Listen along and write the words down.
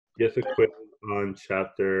Get a quiz on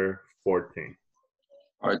chapter 14.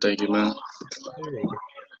 All right, thank you, man. You're welcome.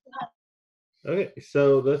 Okay,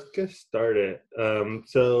 so let's get started.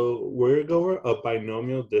 So we're going over a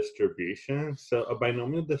binomial distribution. So a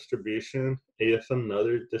binomial distribution is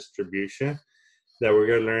another distribution that we're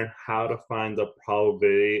going to learn how to find the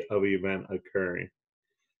probability of event occurring.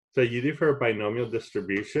 So usually for a binomial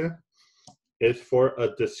distribution, it's for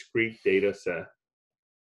a discrete data set.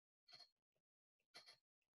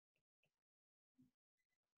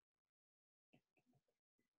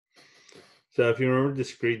 So if you remember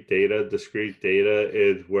discrete data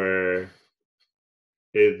is where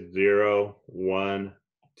it's 0, 1,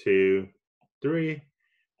 2, 3,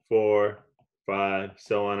 4, 5,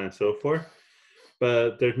 so on and so forth.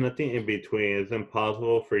 But there's nothing in between. It's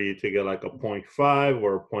impossible for you to get like a 0.5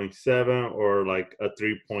 or a 0.7 or like a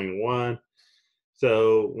 3.1.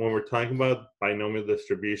 So when we're talking about binomial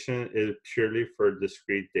distribution, it's purely for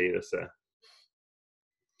discrete data set.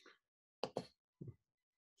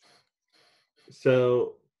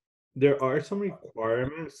 So there are some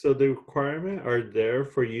requirements. So the requirements are there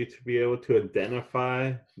for you to be able to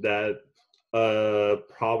identify that a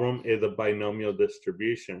problem is a binomial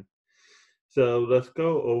distribution. So let's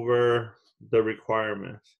go over the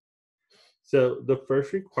requirements. So the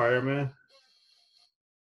first requirement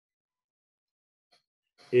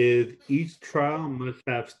is each trial must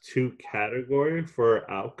have two categories for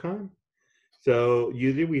outcome. So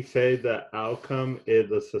usually we say the outcome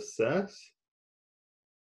is a success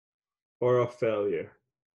or a failure.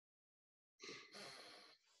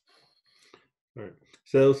 All right.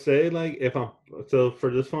 So say like if I'm so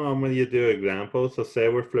for this one I'm going to do examples. So say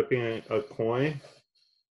we're flipping a coin.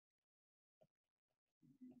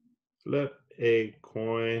 Flip a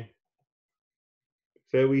coin.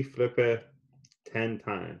 Say we flip it 10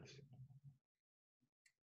 times.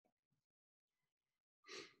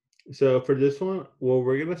 So for this one, what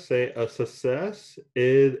we're gonna say a success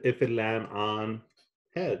is if it land on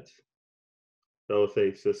heads. So we'll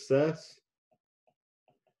say success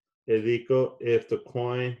is equal if the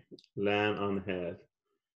coin land on heads.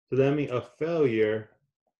 So that means a failure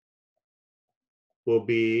will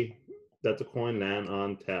be that the coin land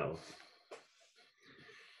on tails.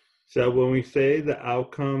 So when we say the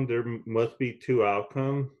outcome, there must be two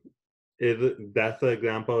outcomes. That's the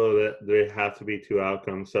example that there has to be two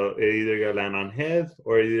outcomes. So it either gonna land on heads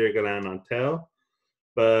or it either gonna land on tail.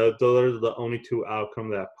 But those are the only two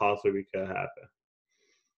outcomes that possibly could happen.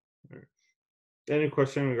 Right. Any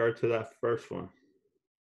question in regard to that first one?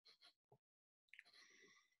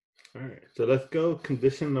 All right, so let's go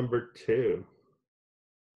condition number 2.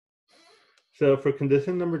 So for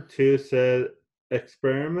condition number 2, it said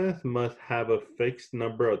experiments must have a fixed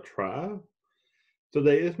number of trials. So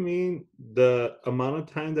that just mean the amount of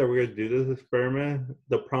time that we're gonna do this experiment,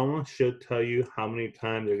 the problem should tell you how many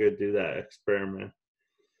times you're gonna do that experiment.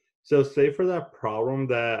 So say for that problem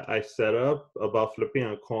that I set up about flipping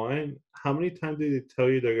a coin, how many times did it tell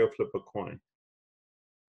you they're gonna flip a coin?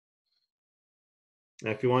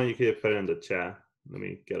 And if you want, you can put it in the chat. Let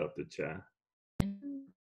me get up the chat.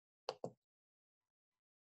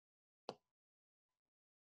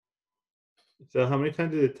 So how many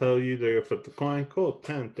times did it tell you they're gonna flip the coin? Cool,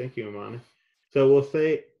 10. Thank you, Imani. So we'll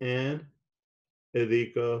say n is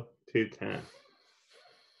equal to 10.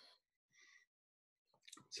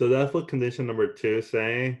 So that's what condition number 2 is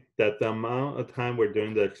saying, that the amount of time we're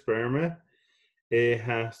doing the experiment, it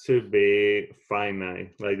has to be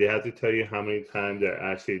finite. Like they have to tell you how many times they're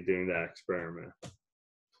actually doing that experiment.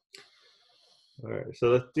 All right,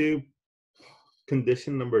 so let's do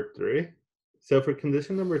condition number 3. So for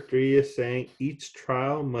condition number 3 is saying each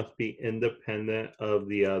trial must be independent of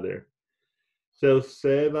the other. So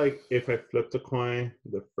say like if I flip the coin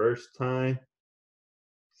the first time,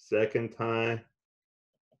 second time,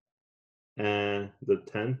 and the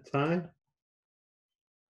 10th time,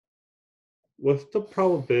 what's the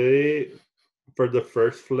probability for the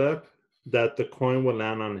first flip that the coin will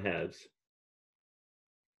land on heads?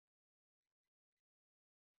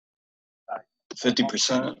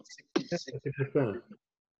 50%. 50%.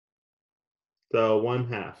 So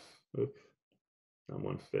 1/2. Oops, not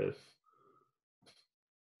 1/5.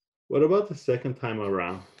 What about the second time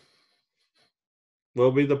around? What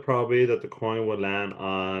will be the probability that the coin will land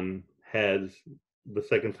on heads the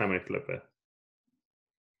second time I flip it?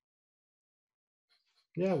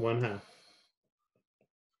 Yeah, 1/2.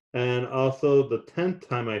 And also the 10th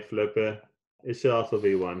time I flip it, it should also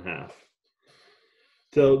be 1/2.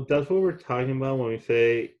 So that's what we're talking about when we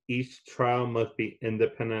say each trial must be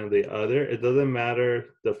independent of the other. It doesn't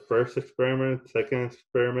matter the first experiment, second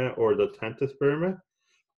experiment, or the 10th experiment.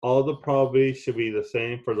 all the probabilities should be the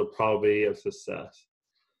same for the probability of success.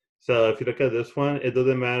 So if you look at this one, it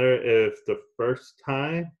doesn't matter if the first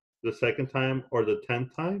time, the second time, or the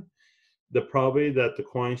 10th time, the probability that the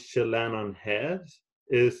coin should land on heads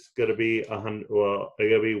is going to be 100. Well, it's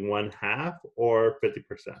going to be 1/2 or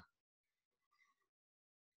 50%.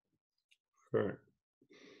 Correct.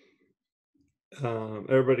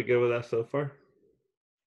 Everybody good with that so far?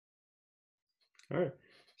 All right.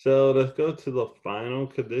 So let's go to the final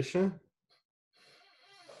condition.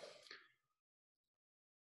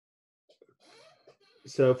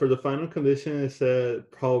 So for the final condition, it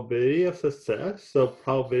said probability of success. So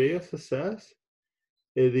probability of success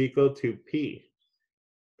is equal to P.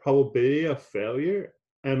 Probability of failure,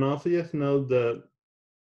 and also just know the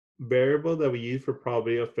variable that we use for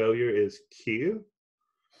probability of failure is Q,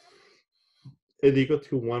 is equal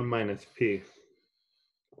to 1 minus P.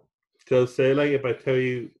 So say like if I tell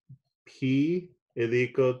you P is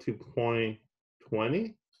equal to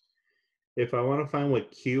 0.20, if I want to find what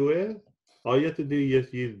Q is, all you have to do is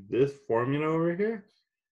just use this formula over here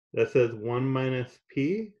that says 1 minus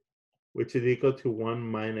P, which is equal to 1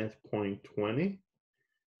 minus 0.20,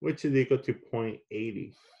 which is equal to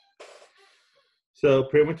 0.80. So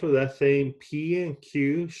pretty much what that's saying, P and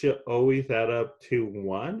Q should always add up to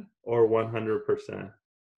 1 or 100%.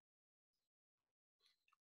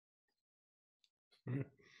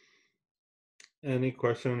 Any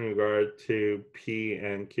question in regard to P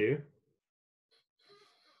and Q?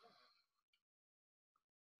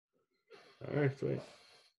 All right, sweet.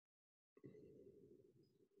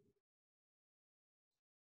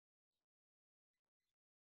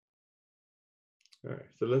 All right,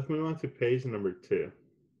 so let's move on to page number 2.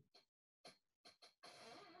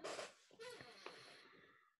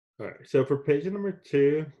 All right, so for page number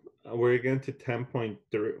 2, we're getting to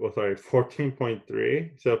 10.3, well, sorry,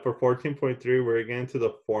 14.3. So for 14.3, we're getting to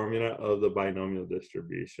the formula of the binomial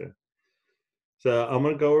distribution. So I'm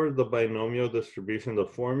going to go over the binomial distribution, the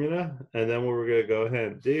formula, and then what we're going to go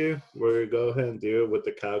ahead and do, we're going to go ahead and do it with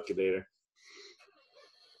the calculator.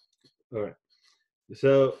 All right,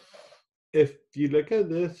 so if you look at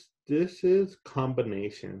this, this is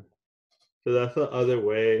combination. So that's the other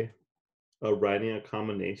way of writing a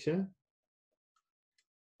combination.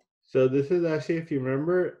 So this is actually, if you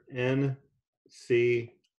remember, NCR.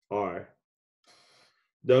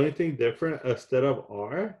 The only thing different, instead of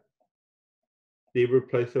R, they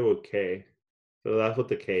replace it with K. So that's what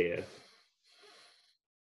the K is.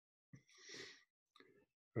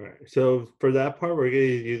 All right, so for that part, we're going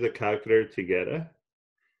to use a calculator to get it.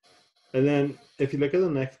 And then if you look at the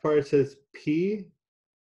next part, it says P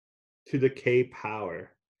to the K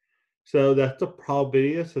power. So that's the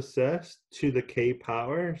probability of success to the K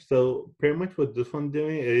power. So pretty much what this one's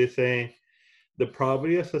doing is saying the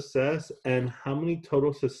probability of success and how many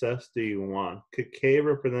total success do you want? Could K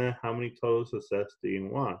represent how many total success do you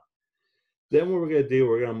want? Then what we're going to do,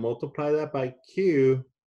 we're going to multiply that by Q,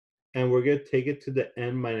 and we're going to take it to the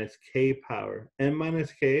N minus K power. N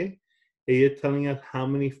minus K is telling us how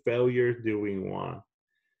many failures do we want.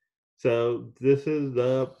 So this is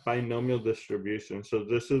the binomial distribution. So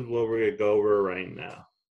this is what we're going to go over right now.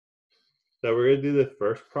 So we're going to do the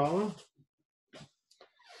first problem.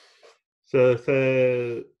 So it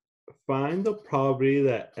says, find the probability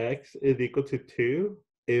that X is equal to 2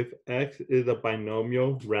 if X is a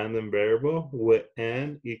binomial random variable with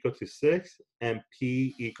N equal to 6 and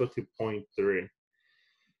P equal to 0.3.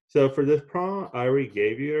 So for this problem, I already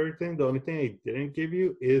gave you everything. The only thing I didn't give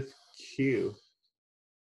you is Q.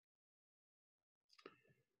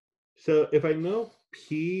 So if I know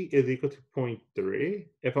P is equal to 0.3,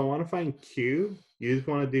 if I want to find Q, you just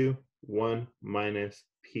want to do 1 minus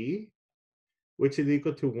P, which is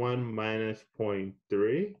equal to 1 minus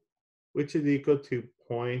 0.3, which is equal to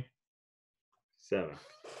 0.7.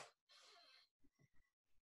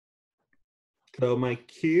 So my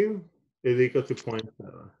Q is equal to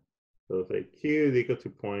 0.7. So say Q is equal to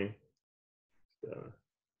 0.7.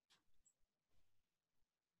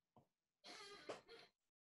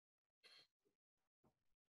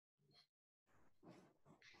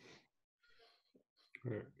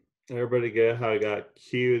 All right. Everybody get how I got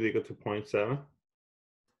Q is equal to 0.7?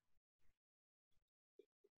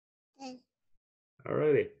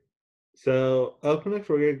 Alrighty. So up next,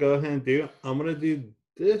 we're gonna go ahead and do, I'm gonna do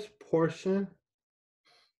this portion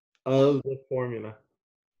of the formula.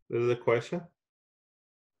 This is a question.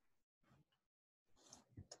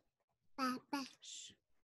 All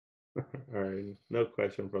right, no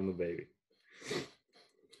question from the baby.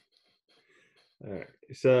 All right,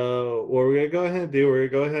 so what we're gonna go ahead and do, we're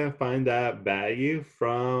gonna go ahead and find that value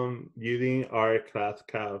from using our class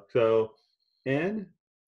calc. So N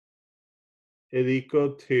is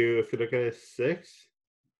equal to, if you look at it, 6.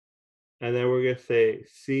 And then we're going to say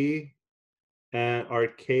C, and our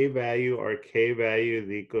K value is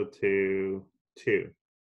equal to 2.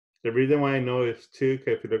 The reason why I know it's 2,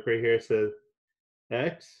 because if you look right here, it says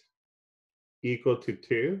X equal to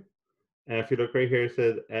 2. And if you look right here, it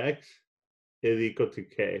says X is equal to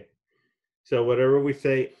K. So whatever we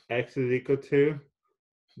say X is equal to,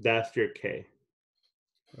 that's your K.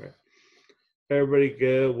 All right. Everybody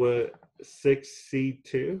good with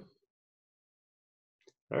 6C2?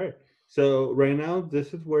 All right. So right now,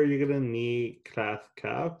 this is where you're going to need class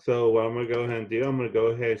calc. So what I'm going to go ahead and do, I'm going to go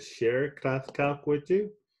ahead and share class calc with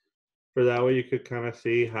you. For that way, you could kind of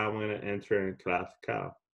see how I'm going to enter in class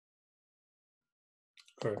calc.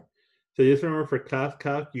 All right. So just remember, for class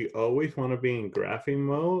calc, you always want to be in graphing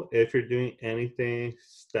mode if you're doing anything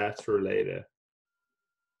stats related.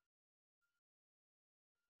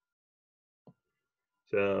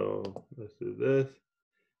 So let's do this.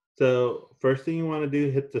 So first thing you want to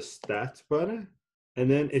do, hit the stats button,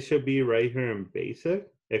 and then it should be right here in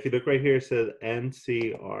basic. If you look right here, it says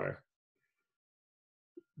NCR.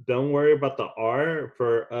 Don't worry about the R.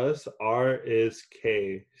 For us, R is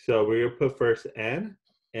K. So we're going to put first N.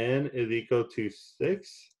 N is equal to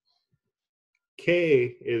 6.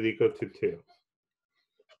 K is equal to 2.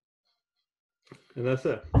 And that's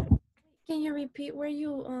it. Can you repeat where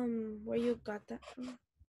you got that from?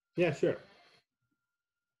 Yeah, sure.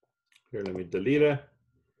 Here, let me delete it.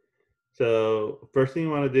 So first thing you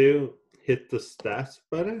want to do, hit the stats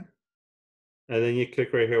button. And then you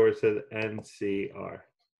click right here where it says NCR.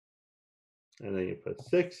 And then you put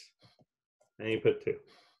 6. And you put 2.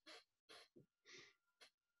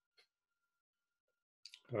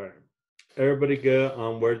 All right. Everybody good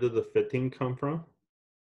on where did the 15 come from?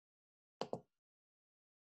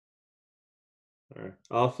 All right.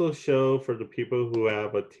 Also show for the people who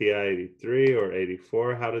have a TI-83 or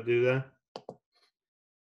 84 how to do that.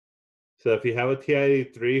 So if you have a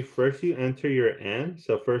TI-83, first you enter your N.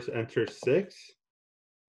 So first enter 6.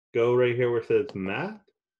 Go right here where it says math.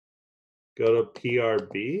 Go to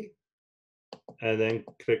PRB. And then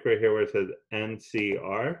click right here where it says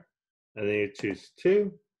NCR. And then you choose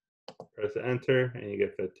 2. Press enter and you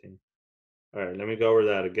get 15. All right, let me go over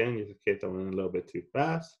that again just in case I went a little bit too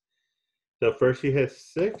fast. So first you hit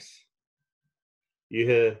 6. You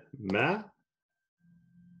hit math.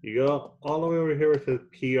 You go all the way over here where it says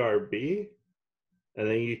PRB, and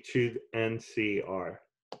then you choose NCR.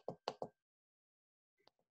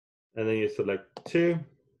 And then you select 2,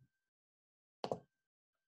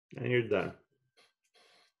 and you're done.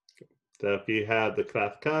 So if you have the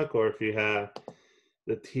class calc, or if you have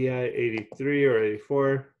the TI-83 or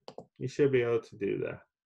 84, you should be able to do that.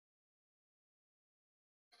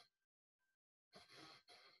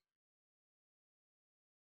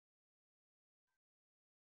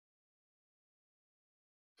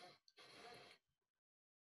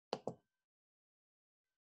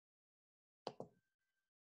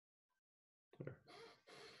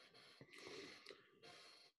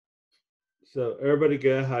 So everybody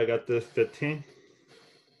good how I got this 15?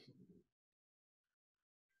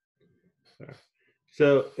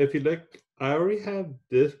 So if you look, I already have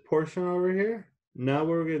this portion over here. Now what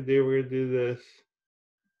we're gonna do this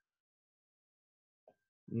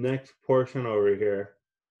next portion over here.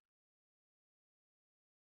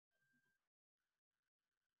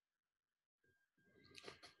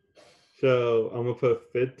 So I'm gonna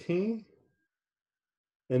put 15.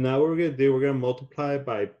 And now what we're gonna do, we're gonna multiply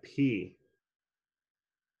by P.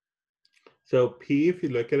 So P, if you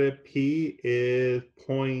look at it, P is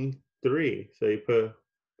 0.3. So you put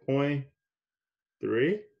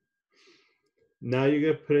 0.3. Now you're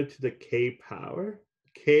gonna put it to the K power.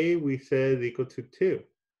 K, we said, is equal to 2.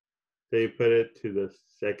 So you put it to the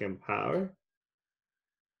second power.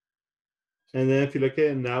 And then if you look at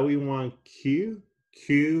it, now we want Q.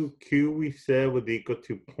 Q we said was equal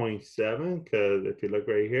to 0.7, because if you look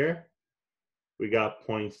right here, we got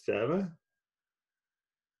 0.7.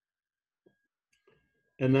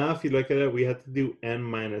 And now if you look at it, we have to do N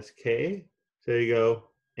minus K. So you go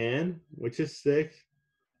N, which is 6,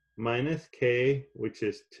 minus K, which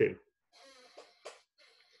is 2.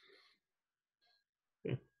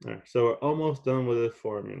 Okay. All right, so we're almost done with this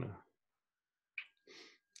formula.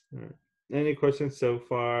 All right. Any questions so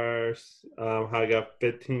far? How I got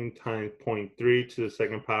 15 times 0.3 to the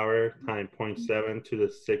second power times 0.7 to the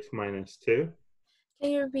 6 minus 2.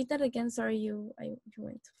 Can you repeat that again? Sorry, you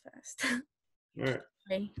went too fast. All right.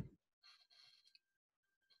 Sorry.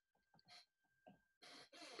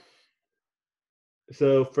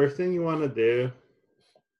 So first thing you want to do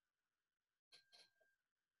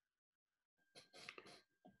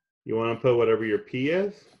You want to put whatever your P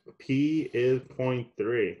is. P is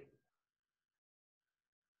 0.3.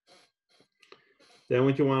 Then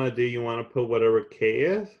what you want to do, you want to put whatever K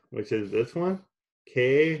is, which is this one.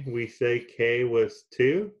 K, we say K was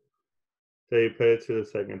 2. So you put it to the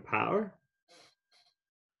second power.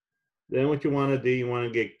 Then what you want to do, you want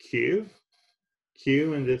to get Q.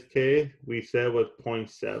 Q in this case, we said was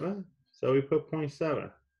 0.7. So we put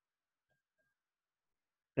 0.7.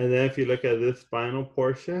 And then if you look at this final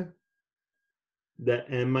portion, the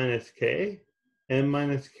n minus k, n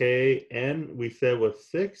we said was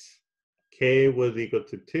 6. K was equal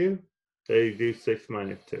to 2. So you do 6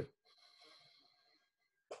 minus 2.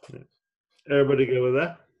 Everybody good with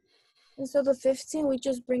that? And so the 15, we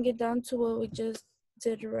just bring it down to what we just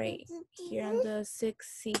did right here on the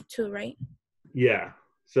 6C2, right? Yeah.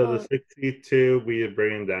 So Oh. the 62 we are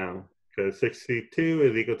bringing down because 62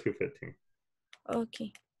 is equal to 15.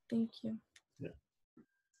 Okay, thank you. Yeah.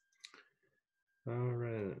 All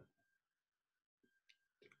right.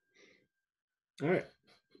 All right.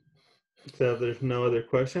 So if there's no other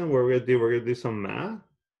question, what we're gonna do some math.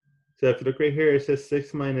 So if you look right here, it says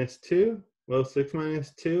 6 minus 2. Well, 6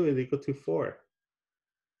 minus 2 is equal to 4.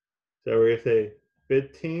 So we're gonna say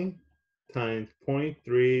 15 times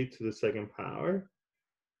 0.3 to the second power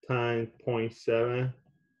times 0.7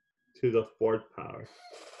 to the fourth power.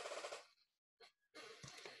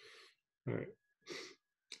 All right.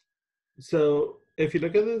 So if you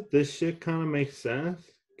look at this shit kind of makes sense.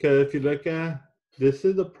 Because if you look at, this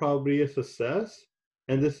is the probability of success,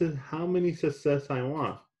 and this is how many success I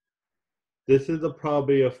want. This is the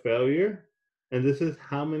probability of failure, and this is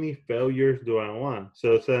how many failures do I want.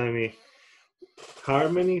 So it's telling me how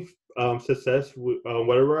many success,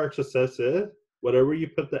 whatever our success is, whatever you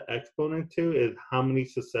put the exponent to is how many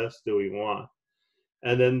success do we want.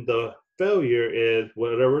 And then the failure is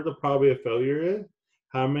whatever the probability of failure is,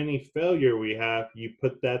 how many failure we have, you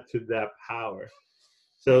put that to that power.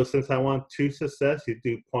 So since I want 2 success, you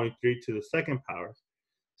do 0.3 to the second power.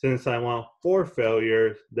 Since I want 4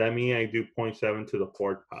 failures, that means I do 0.7 to the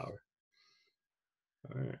fourth power.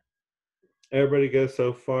 All right. Everybody good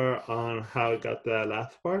so far on how I got that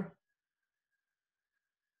last part?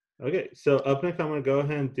 Okay, so up next I'm gonna go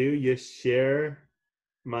ahead and do just share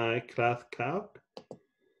my class calc.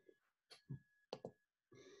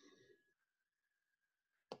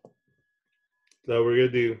 So we're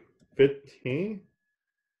gonna do 15.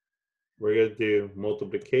 We're gonna do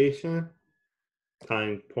multiplication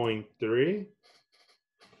times 0.3.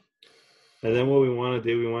 And then what we want to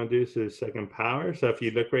do, is the second power. So if you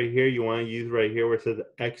look right here, you want to use right here where it says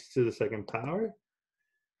x to the second power.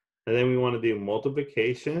 And then we want to do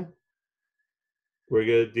multiplication. We're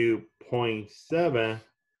going to do 0.7.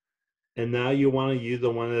 And now you want to use the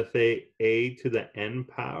one that say a to the n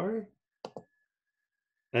power.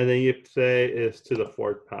 And then you say it's to the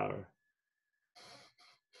fourth power.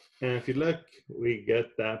 And if you look, we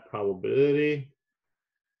get that probability.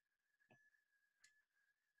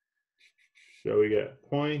 So we get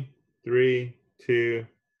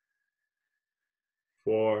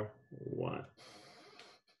 0.3241.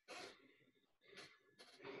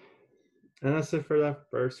 And that's it for that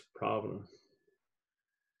first problem.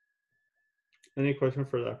 Any question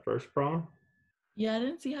for that first problem? Yeah, I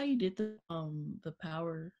didn't see how you did the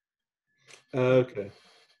power. Okay.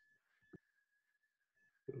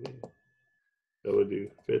 So we'll do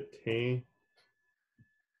 15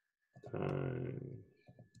 times.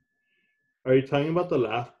 Are you talking about the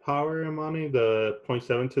last power, Imani? The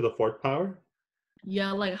 0.7 to the fourth power?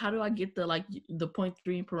 Yeah, like how do I get the the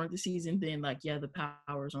 0.3 in parentheses and then the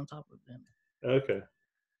powers on top of them? Okay.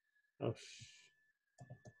 Oh,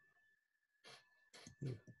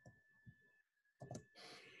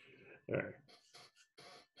 all right.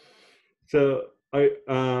 So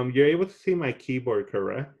you're able to see my keyboard,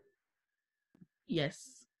 correct?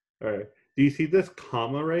 Yes. All right. Do you see this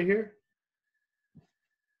comma right here?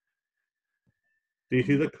 Do you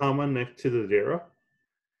see the comma next to the 0?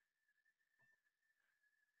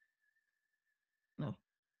 No.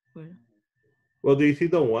 Where? Well, do you see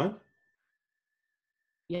the 1?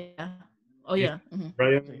 Yeah. Oh yeah. Mm-hmm.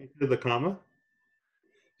 Right underneath the comma?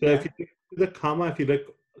 So Yeah. if you look at the comma, if you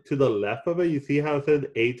look to the left of it, you see how it says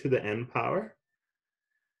a to the n power?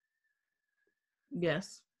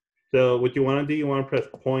 Yes. So what you want to do, you want to press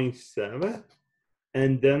 0.7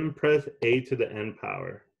 and then press a to the n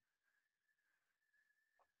power.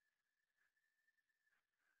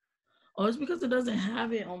 Oh, it's because it doesn't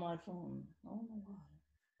have it on my phone. I don't know why.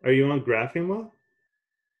 Are you on graphing mode?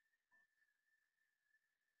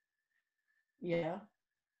 Yeah.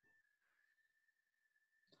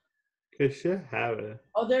 It should have it.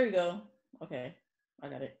 Oh, there you go. Okay, I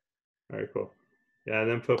got it. All right, cool. Yeah,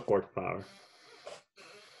 and then put fourth power.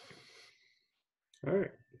 All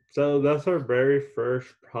right. So that's our very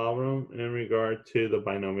first problem in regard to the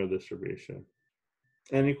binomial distribution.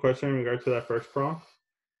 Any question in regard to that first problem?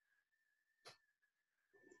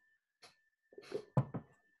 All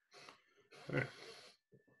right.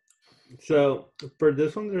 So for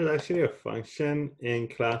this one, there's actually a function in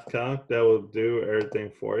class calc that will do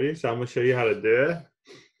everything for you. So I'm gonna show you how to do it.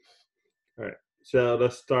 All right. So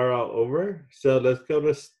let's start out over. So let's go to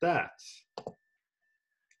stats.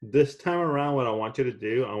 This time around, what I want you to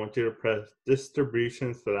do, I want you to press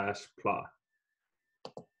distribution / plot.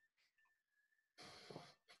 All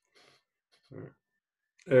right.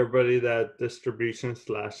 Everybody, that distribution /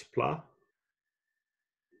 plot.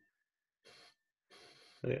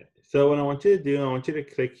 Okay. So what I want you to do, I want you to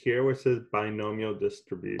click here where it says binomial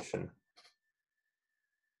distribution.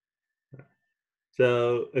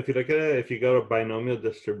 So if you look at it, if you go to binomial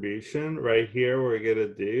distribution, right here, what we're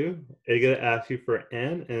gonna do, it's gonna ask you for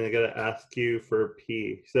n, and it's gonna ask you for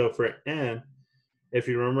p. So for n, if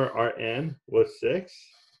you remember, our n was 6,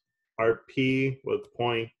 our p was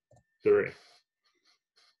 0.3.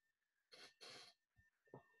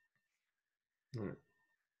 All right.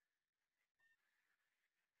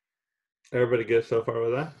 Everybody good so far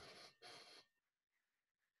with that?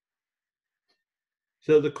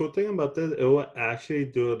 So the cool thing about this, it will actually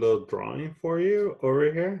do a little drawing for you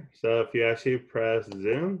over here. So if you actually press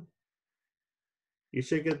zoom, you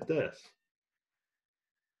should get this.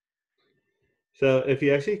 So if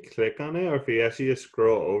you actually click on it, or if you actually just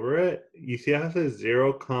scroll over it, you see it has a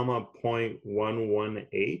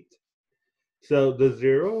 0.118. So the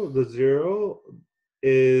zero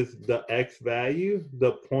is the x value.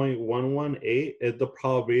 The 0.118 is the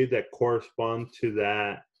probability that corresponds to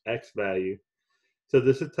that x value. So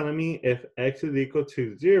this is telling me if x is equal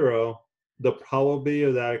to 0, the probability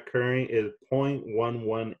of that occurring is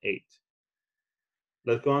 0.118.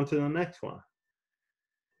 Let's go on to the next one.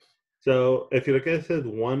 So if you look at it, it says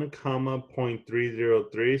 1,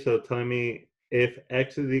 0.303. So it's telling me if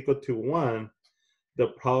x is equal to 1, the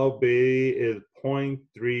probability is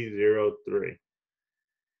 0.303.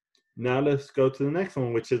 Now let's go to the next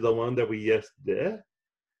one, which is the one that we just did.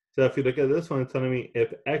 So if you look at this one, it's telling me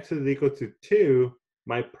if x is equal to 2,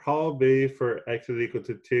 my probability for x is equal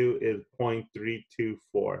to 2 is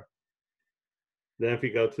 0.324. Then if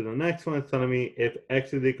you go to the next one, it's telling me if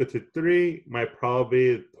x is equal to 3, my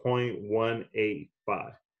probability is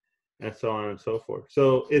 0.185, and so on and so forth.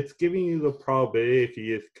 So it's giving you the probability if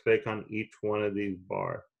you just click on each one of these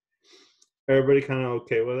bars. Everybody kind of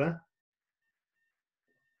okay with that?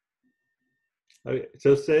 Okay,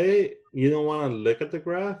 so say you don't want to look at the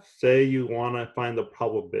graph, say you want to find the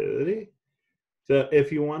probability. So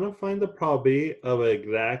if you want to find the probability of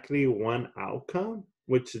exactly one outcome,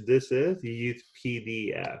 which this is, you use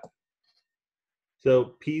PDF.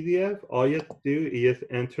 So PDF, all you have to do is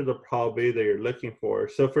just enter the probability that you're looking for.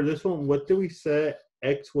 So for this one, what do we set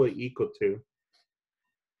x will equal to?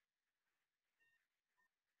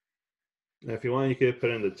 And if you want, you can put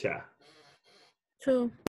it in the chat.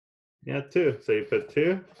 2. Yeah, 2. So you put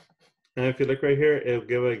 2. And if you look right here, it'll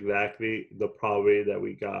give exactly the probability that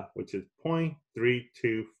we got, which is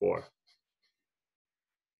 0.324.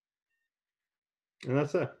 And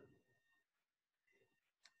that's it.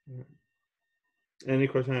 Any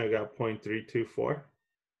question? I got 0.324.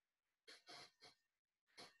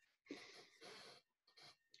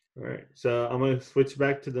 All right, so I'm going to switch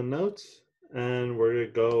back to the notes, and we're going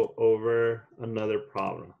to go over another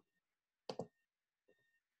problem.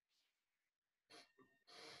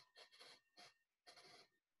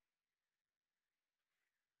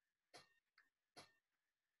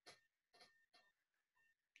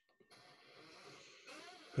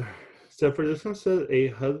 So for this one, says a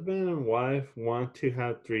husband and wife want to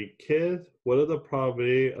have 3 kids. What are the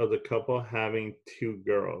probability of the couple having 2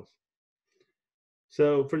 girls?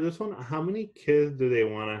 So for this one, how many kids do they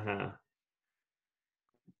want to have?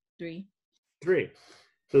 3. 3.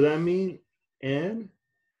 So that means n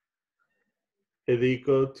is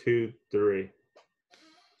equal to 3.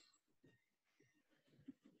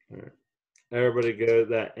 All right. Everybody good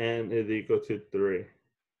that n is equal to 3.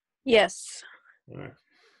 Yes. All right.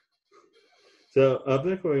 So up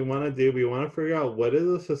next, what we want to do, we want to figure out what is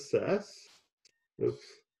a success. Oops.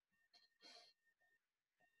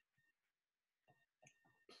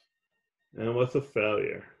 And what's a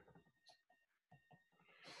failure?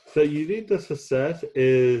 So usually the success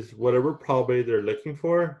is whatever probability they're looking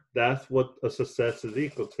for, that's what a success is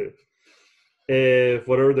equal to. If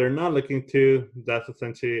whatever they're not looking to, that's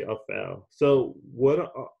essentially a fail. So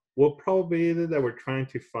what probability is it that we're trying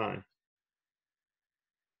to find?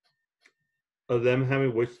 of them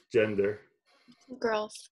having which gender?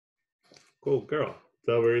 Girls. Cool, girl.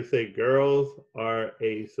 So we're gonna say girls are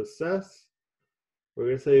a success. We're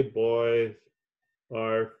gonna say boys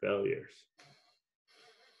are failures.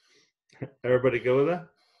 Everybody go with that?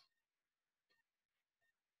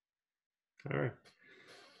 All right.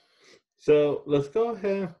 So let's go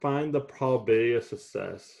ahead and find the probability of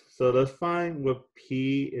success. So let's find what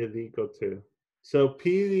P is equal to. So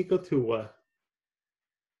P is equal to what?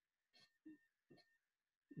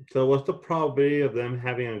 So what's the probability of them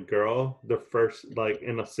having a girl the first, like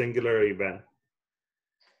in a singular event?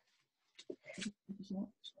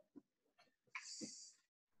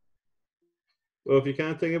 Well, if you kind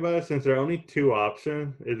of think about it, since there are only two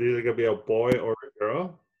options, it's either gonna be a boy or a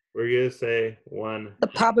girl. We're gonna say one. The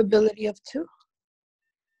probability of 2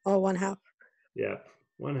 or 1/2. Yeah,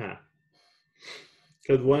 1/2.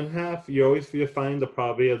 Because 1/2, you always find the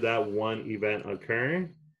probability of that one event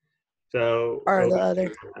occurring. So Or the always other.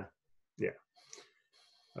 do 1/2. Yeah.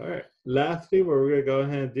 All right. Lastly, what we're gonna go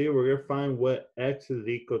ahead and do, we're gonna find what x is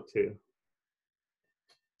equal to.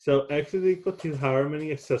 So x is equal to however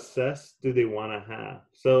many success do they want to have.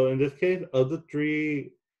 So in this case, of the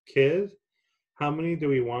 3 kids, how many do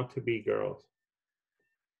we want to be girls?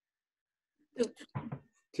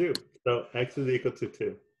 2. So x is equal to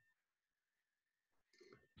 2.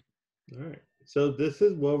 All right. So this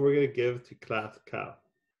is what we're going to give to class Cal.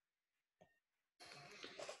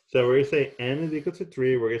 So we're going to say n is equal to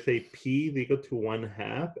 3. We're going to say p is equal to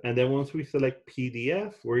 1/2. And then once we select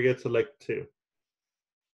PDF, we're going to select 2.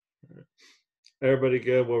 All right. Everybody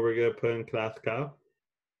good what we're going to put in class Cal?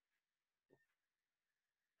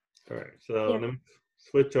 All right. So Yeah. let me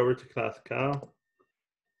switch over to class Cal.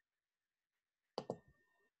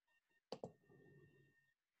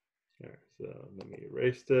 All right, so let me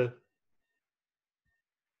erase this.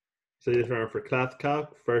 So just remember for class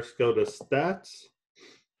calc, first go to stats,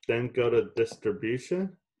 then go to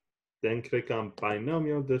distribution, then click on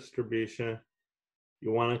binomial distribution.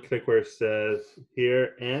 You want to click where it says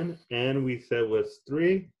here n we said was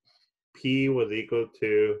 3, p was equal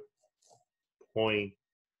to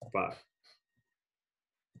 0.5.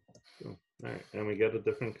 All right, and we get a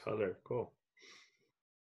different color. Cool.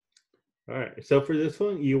 All right, so for this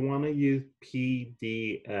one, you want to use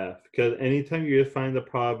PDF because anytime you just find the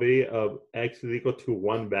probability of x is equal to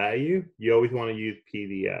 1 value, you always want to use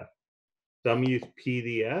PDF. So I'm going to use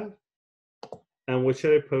PDF. And what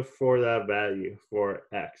should I put for that value for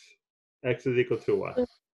x? X is equal to what?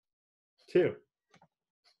 2.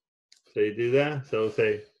 So you do that. So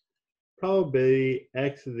say probability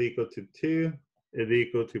x is equal to 2 is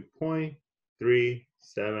equal to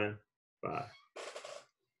 0.375.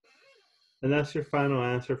 And that's your final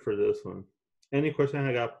answer for this one. Any question?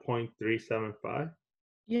 I got 0.375.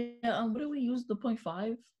 Yeah. What do we use the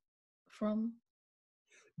 0.5 from?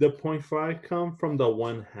 The 0.5 come from the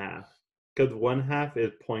 1/2 because 1/2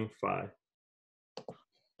 is 0.5.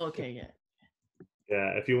 Okay. Yeah.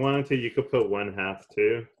 Yeah, if you wanted to, you could put 1/2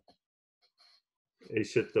 too. It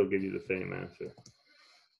should still give you the same answer.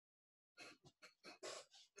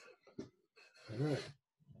 All right.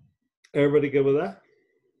 Everybody good with that?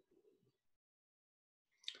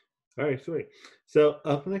 All right, sweet. So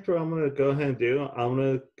up next, what I'm going to go ahead and do, I'm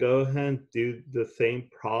going to go ahead and do the same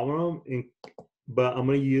problem, but I'm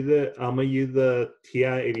going to use it. I'm going to use the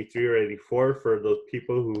TI-83 or 84 for those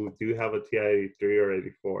people who do have a TI-83 or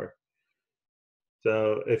 84.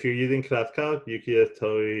 So if you're using ClassCalc, you can just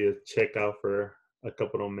totally check out for a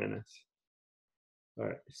couple of minutes. All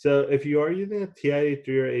right. So if you are using a TI-83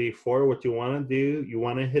 or 84, what you want to do, you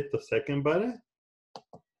want to hit the second button.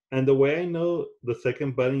 And the way I know the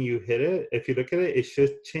second button you hit it, if you look at it, it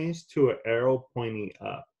should change to an arrow pointing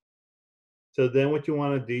up. So then what you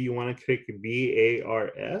want to do, you want to click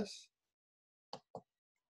VARS.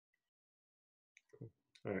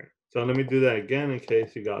 All right. So let me do that again in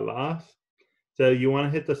case you got lost. So you want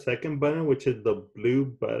to hit the second button, which is the blue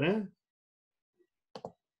button.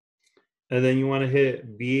 And then you want to hit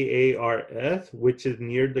VARS, which is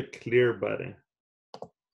near the clear button.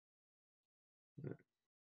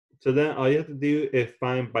 So then all you have to do is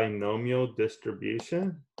find binomial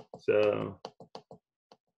distribution. So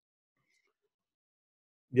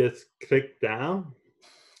just click down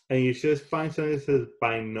and you should find something that says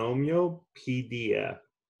binomial PDF.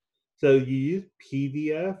 So you use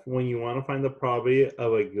PDF when you want to find the probability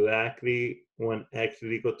of exactly when x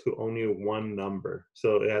is equal to only one number.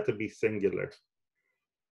 So it has to be singular.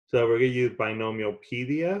 So we're going to use binomial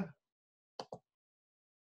PDF.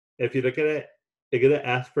 If you look at it, it's going to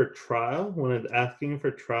ask for trial. When it's asking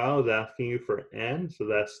for trial, it's asking you for n, so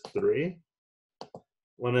that's 3.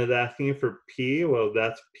 When it's asking for P, well,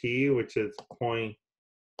 that's P, which is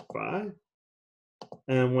 0.5.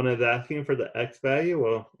 And when it's asking for the X value,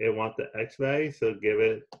 well, it wants the X value, so give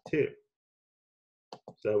it 2.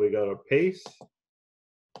 So we go to paste,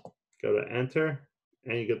 go to enter,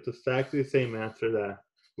 and you get exactly the same answer that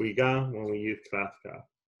we got when we use ClassCal.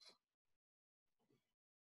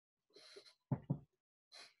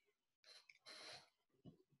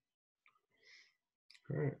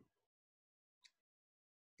 All right.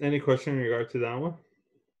 Any question in regard to that one?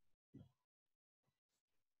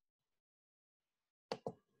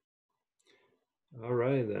 All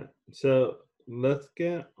right then. So let's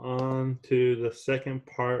get on to the second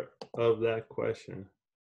part of that question.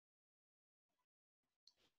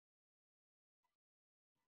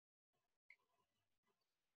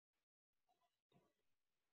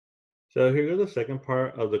 So here goes the second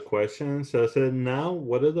part of the question. So it said, now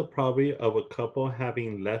what is the probability of a couple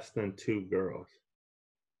having less than 2 girls?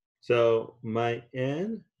 So my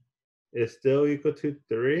N is still equal to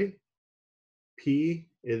 3. P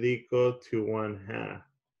is equal to 1/2.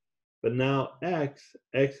 But now X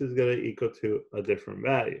is going to equal to a different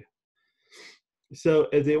value. So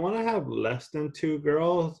if they want to have less than 2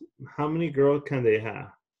 girls, how many girls can they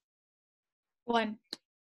have? 1.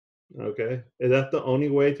 Okay. Is that the only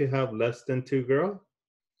way to have less than 2 girls?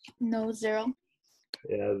 No, 0.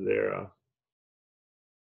 Yeah, 0.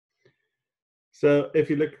 So if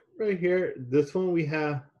you look right here, this one we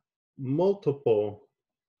have multiple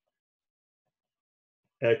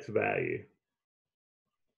X value.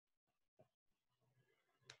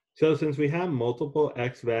 So since we have multiple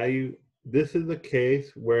X value, this is the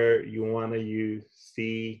case where you want to use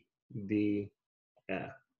C, D,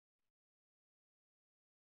 F.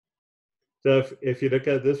 So if you look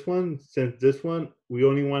at this one, since this one, we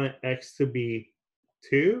only wanted X to be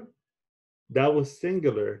 2, that was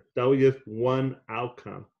singular. That was just one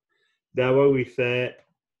outcome. That what we said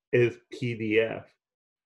is PDF.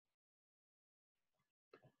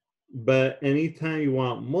 But anytime you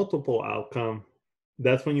want multiple outcome,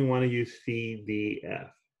 that's when you want to use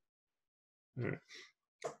CDF. All right.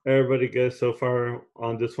 Everybody good so far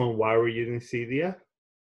on this one? Why we're using CDF?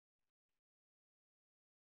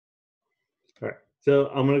 All right. So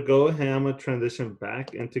I'm going to go ahead. I'm going to transition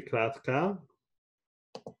back into ClassCal.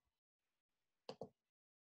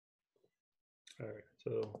 All right.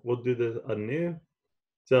 So we'll do this anew.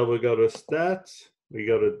 So we go to stats. We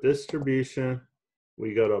go to distribution.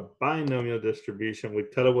 We go to binomial distribution. We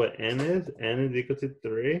tell it what n is. N is equal to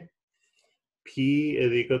 3. P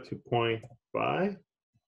is equal to 0.5.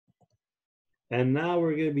 And now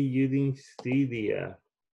we're going to be using CDF.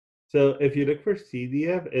 So if you look for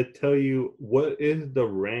CDF, it tells you what is the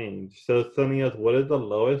range. So it's telling us what is the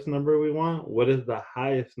lowest number we want, what is the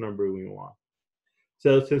highest number we want.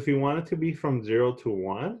 So since we want it to be from 0 to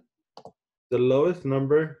 1, the lowest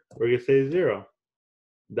number, we're going to say 0.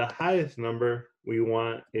 The highest number we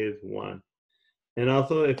want is 1. And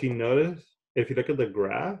also, if you notice, if you look at the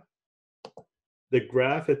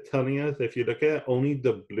graph is telling us, if you look at only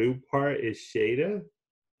the blue part is shaded,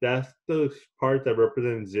 that's the part that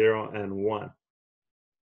represents 0 and 1.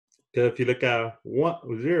 Because if you look at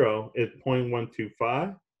 0, it's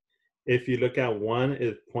 0.125. If you look at 1,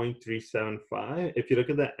 it's 0.375. If you look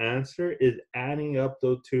at the answer, it's adding up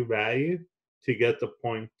those two values to get the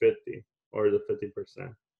 0.50 or the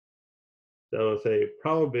 50%. So it'll say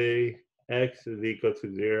probability X is equal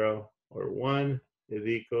to 0 or 1 is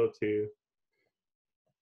equal to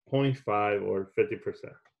 0.5 or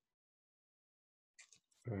 50%.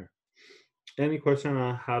 All right. Any question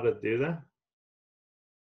on how to do that?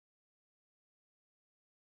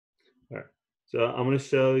 All right. So I'm going to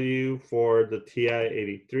show you for the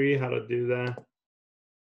TI-83 how to do that.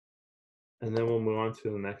 And then we'll move on to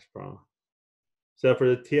the next problem. So for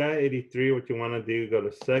the TI-83, what you want to do, go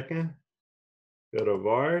to second, go to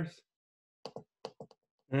vars,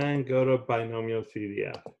 and go to binomial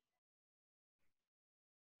CDF.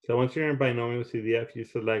 So once you're in binomial CDF, you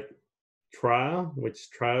select trial, which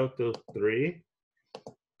trial does 3.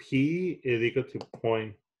 P is equal to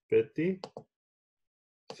 0.50.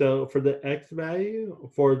 So for the X value,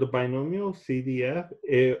 for the binomial CDF,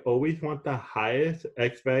 it always wants the highest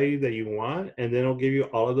X value that you want, and then it'll give you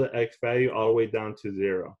all of the X value all the way down to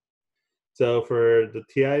 0. So for the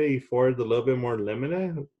TI-84, it's a little bit more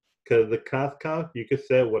limited, because the ClassCal, you could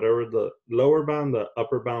set whatever the lower bound, the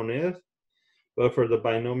upper bound is. But for the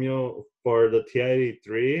binomial, for the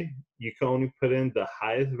TI-83, you can only put in the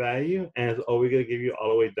highest value, and it's always going to give you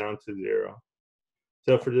all the way down to 0.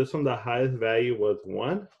 So for this one, the highest value was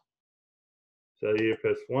 1. So you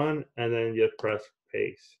press 1, and then you press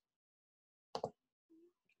paste.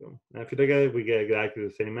 So now if you look at it, we get exactly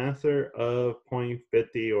the same answer of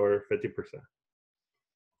 0.50 or 50%.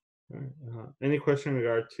 All right. Any question in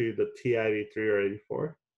regard to the T83 or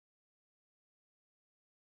 84?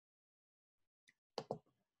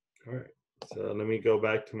 All right, so let me go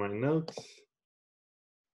back to my notes.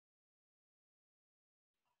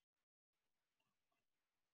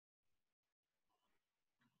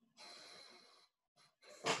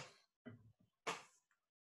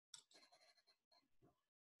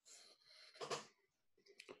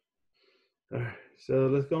 All right, so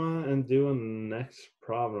let's go on and do a next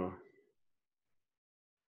problem.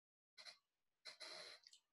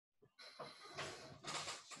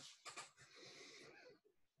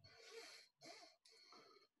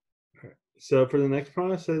 So for the next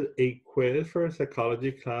problem, it says a quiz for a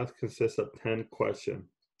psychology class consists of 10 questions.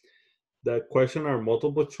 The questions are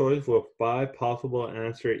multiple choice with 5 possible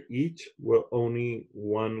answers each with only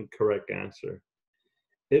 1 correct answer.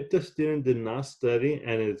 If the student did not study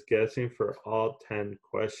and is guessing for all 10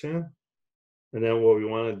 questions, and then what we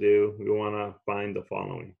want to do, we want to find the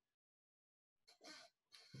following.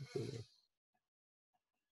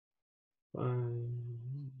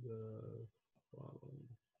 Find the following.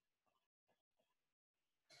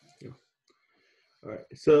 Yeah. All right,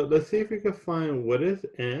 so let's see if we can find what is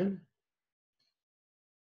n.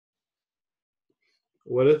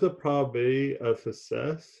 What is the probability of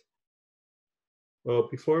success? Well,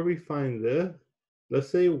 before we find this, let's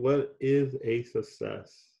say what is a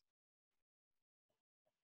success.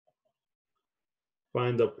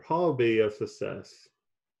 Find the probability of success.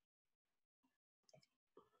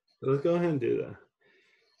 So let's go ahead and do that.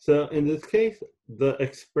 So in this case, the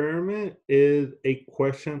experiment is a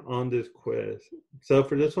question on this quiz. So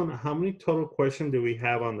for this one, how many total questions do we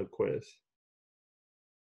have on the quiz?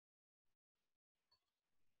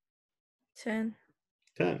 10.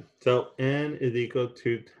 10. So n is equal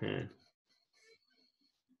to 10.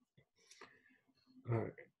 All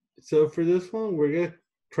right. So for this one, we're going to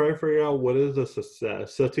try to figure out what is the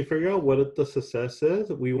success. So to figure out what the success is,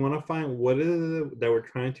 we want to find what is it that we're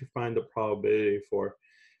trying to find the probability for.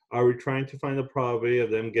 Are we trying to find the probability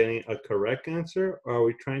of them getting a correct answer, or are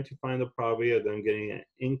we trying to find the probability of them getting an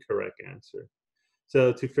incorrect answer?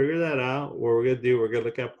 So to figure that out, what we're going to do, we're going to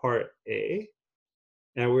look at part A,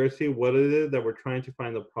 and we're going to see what it is that we're trying to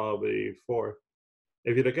find the probability for.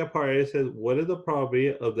 If you look at part A, it says, what is the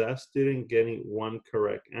probability of that student getting 1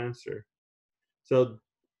 correct answer? So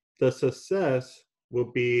the success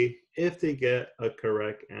will be if they get a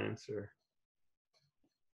correct answer.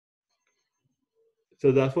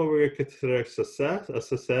 So that's what we're going to consider success. A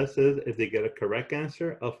success is if they get a correct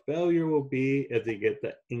answer. A failure will be if they get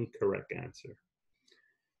the incorrect answer.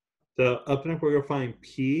 So up next, we're going to find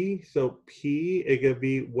P. So P, it could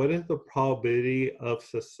be what is the probability of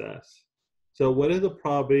success? So what is the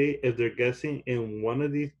probability if they're guessing in one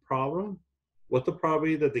of these problems? What's the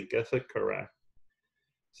probability that they guess it correct?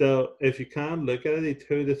 So if you kind of look at it,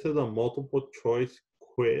 too, this is a multiple choice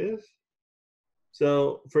quiz.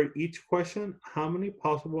 So for each question, how many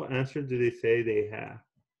possible answers do they say they have?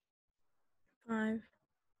 5.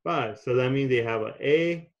 5. So that means they have an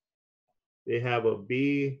A, they have a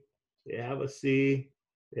B, they have a C,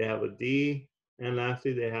 they have a D, and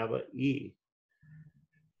lastly, they have an E.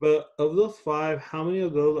 But of those 5, how many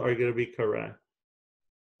of those are going to be correct?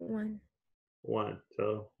 1. 1.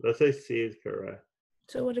 So let's say C is correct.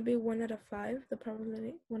 So would it be 1 out of 5? The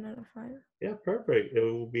probability 1 out of 5? Yeah, perfect. It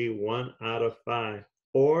will be 1 out of 5.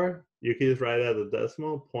 Or you can just write it as a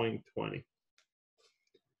decimal, 0.20.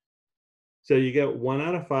 So you get 1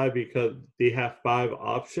 out of 5 because they have 5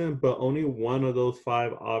 options, but only one of those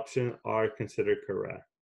 5 options are considered correct.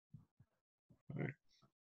 All right.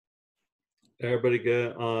 Everybody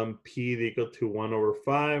good on P is equal to 1 over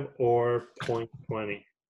 5 or 0.20?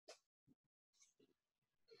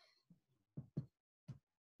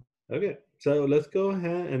 Okay, so let's go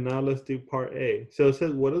ahead and now let's do part A. So it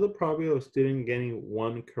says, what are the probability of a student getting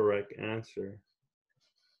 1 correct answer?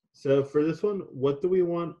 So for this one, what do we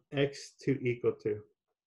want X to equal to?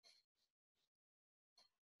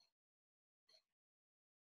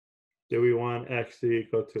 Do we want X to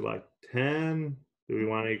equal to like 10? Do we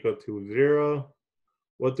want it equal to 0?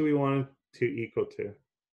 What do we want it to equal to?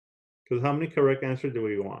 Because how many correct answers do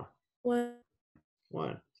we want? 1.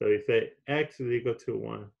 1. So we say X is equal to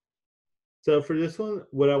 1. So for this one,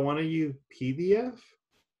 would I want to use PDF?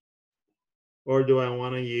 Or do I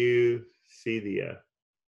want to use CDF?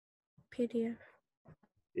 PDF.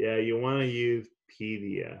 Yeah, you want to use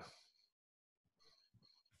PDF.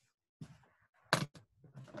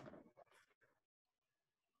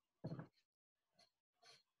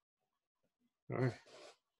 All right.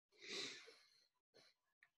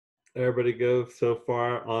 Everybody go so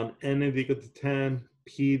far on n is equal to 10,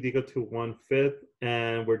 p is equal to 1/5,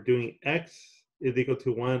 and we're doing x is equal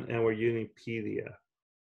to 1, and we're using PDF.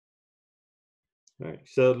 All right,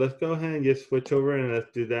 so let's go ahead and just switch over and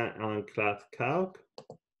let's do that on Class Calc.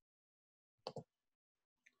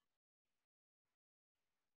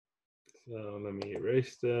 So let me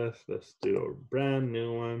erase this. Let's do a brand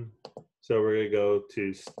new one. So we're gonna go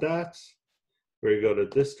to stats. We're gonna go to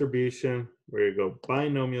distribution. We're gonna go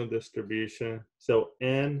binomial distribution. So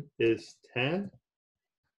n is 10.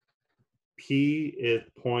 P is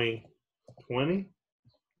 0.20.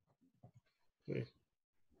 Okay.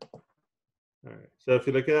 All right. So if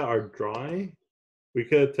you look at our drawing, we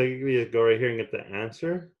could technically go right here and get the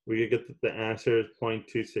answer. We could get that the answer is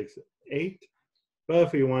 0.268. But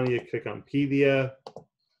if we want to click on PDF,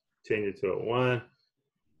 change it to a 1,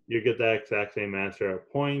 you get that exact same answer of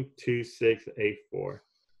 0.2684.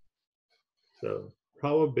 So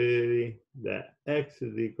probability that x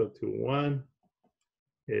is equal to 1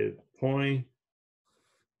 is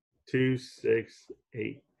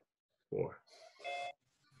 0.2684. All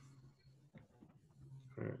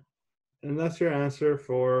right. And that's your answer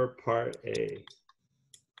for part A.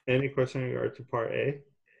 Any question in regard to part A?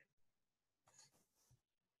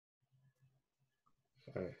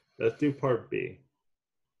 All right, let's do part B.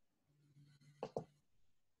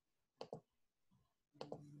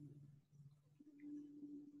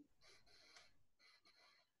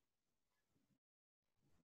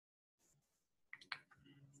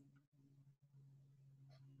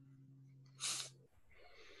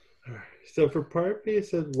 All right, so for part B, it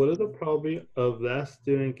says, what is the probability of that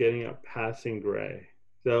student getting a passing grade?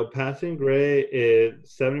 So passing grade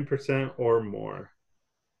is 70% or more.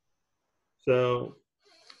 So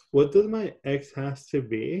what does my x has to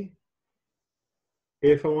be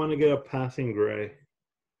if I want to get a passing grade?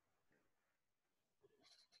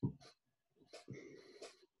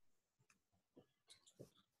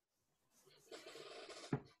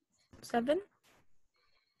 Seven?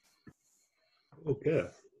 Okay.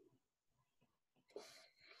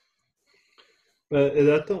 But is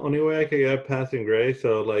that the only way I could get a passing grade?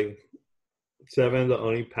 So like 7 the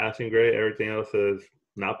only passing grade, everything else is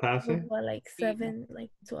not passing? Well, like 7,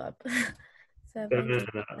 like 12. 7, 7 8,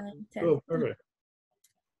 and 9, 10. oh, perfect.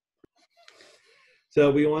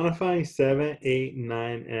 So we want to find 7, 8,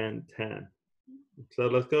 9, and 10. So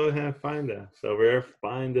let's go ahead and find that. So we're going to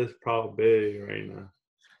find this probability right now.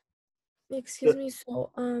 Excuse me,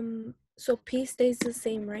 so P stays the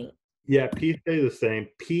same, right? Yeah, P stays the same.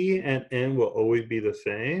 P and N will always be the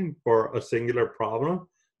same for a singular problem.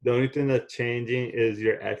 The only thing that's changing is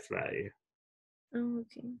your X value. Oh,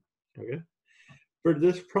 okay. Okay. For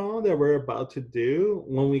this problem that we're about to do,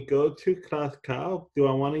 when we go to Class Calc, do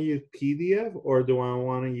I want to use PDF or do I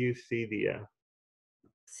want to use CDF?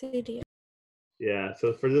 CDF. Yeah,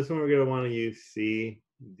 so for this one, we're going to want to use CDF.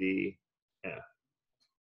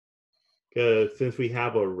 Because since we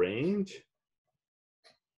have a range,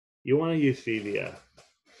 you want to use CDF.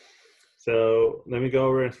 So let me go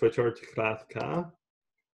over and switch over to Class Calc.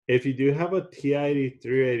 If you do have a TI-83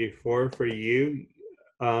 or 84 for you,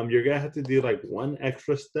 you're going to have to do like one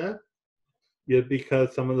extra step just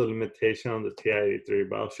because some of the limitation on the TI-83,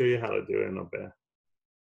 but I'll show you how to do it in a bit.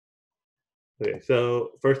 Okay,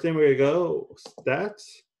 so first thing we're going to go,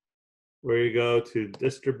 stats. We're going to go to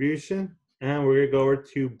distribution, and we're going to go over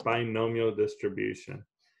to binomial distribution.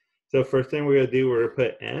 So first thing we're going to do, we're going to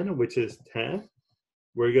put n, which is 10.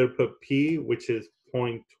 We're going to put p, which is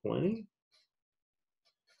 0.20.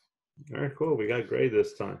 All right, cool. We got grade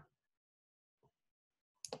this time.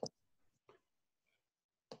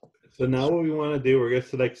 So now what we want to do, we're going to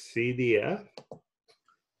select CDF.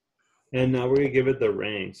 And now we're going to give it the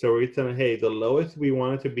range. So we're going to tell them, hey, the lowest we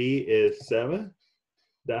want it to be is 7.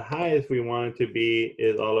 The highest we want it to be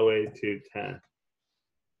is all the way to 10.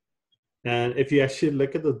 And if you actually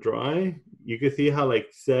look at the drawing, you can see how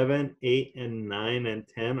like 7, 8, and 9, and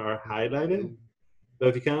 10 are highlighted. So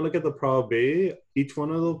if you kind of look at the probability, each one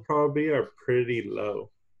of those probability are pretty low.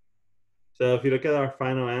 So if you look at our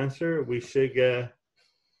final answer, we should get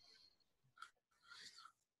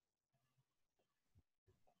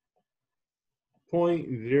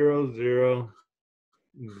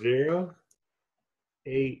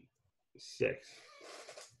 0.00086.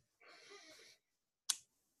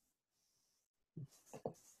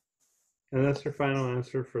 And that's your final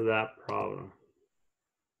answer for that problem.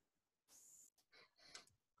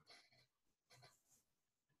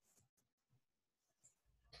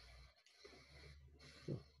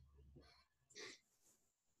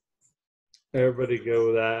 Everybody go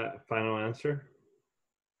with that final answer?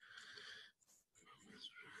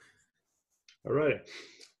 All right.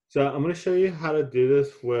 So I'm going to show you how to do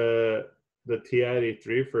this with the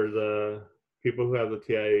TI-83 for the people who have the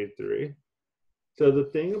TI-83. So the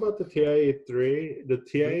thing about the TI-83, the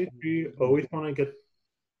TI-83 always want to get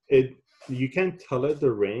it. You can't tell it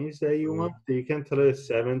the range that you want. So you can't tell it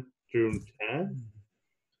 7 through 10.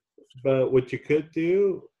 But what you could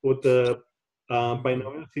do, what the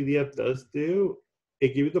binomial CDF does do,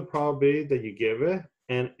 it gives you the probability that you give it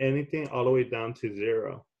and anything all the way down to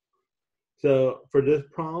 0. So for this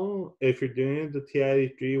problem, if you're doing the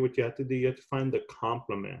TI-83, what you have to do, you have to find the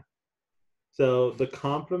complement. So the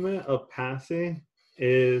complement of passing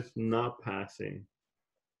is not passing.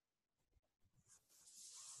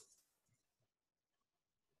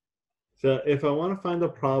 So if I want to find the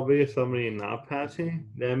probability of somebody not passing,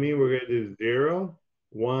 that means we're going to do 0,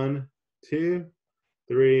 1, 2,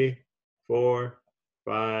 3, 4,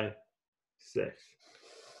 5, 6.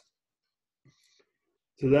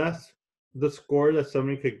 So that's the score that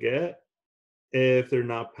somebody could get if they're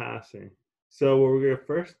not passing. So what we're going to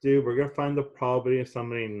first do, we're going to find the probability of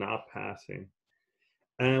somebody not passing.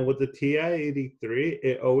 And with the TI-83,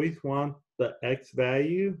 it always wants the X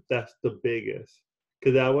value that's the biggest.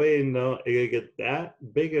 Because that way it will get that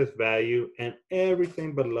biggest value and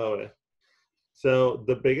everything below it. So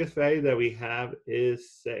the biggest value that we have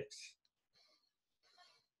is 6.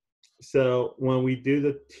 So when we do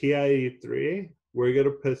the TI-83, we're going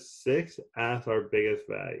to put 6 as our biggest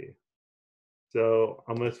value. So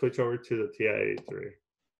I'm going to switch over to the TI-83.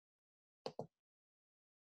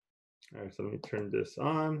 All right, so let me turn this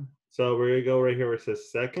on. So we're going to go right here where it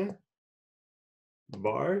says second,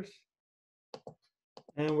 bars.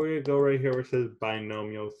 And we're going to go right here where it says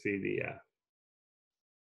binomial CDF.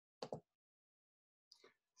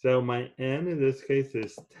 So my N in this case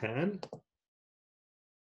is 10.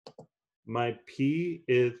 My P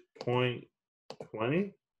is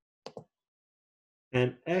 0.20.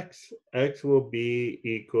 And X will be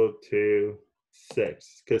equal to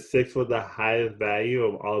 6, because 6 was the highest value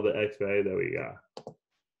of all the X value that we got.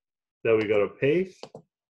 So we go to paste.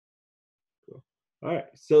 Cool. All right,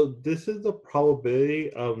 so this is the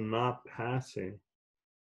probability of not passing.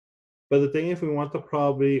 But the thing is, we want the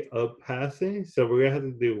probability of passing, so we're gonna have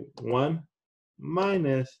to do 1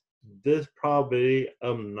 minus this probability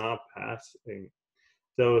of not passing.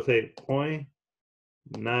 So we'll say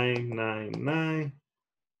 0.999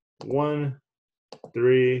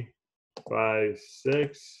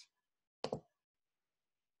 1356.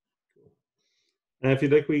 And if you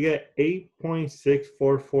look, we get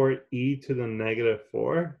 8.644 e to the negative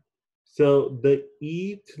 4. So the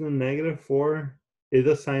e to the negative 4 is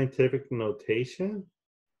a scientific notation.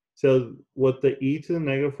 So what the e to the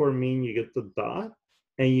negative 4 mean, you get the dot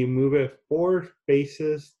and you move it 4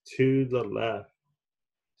 spaces to the left.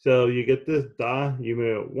 So you get this dot, you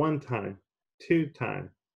move it 1 time, 2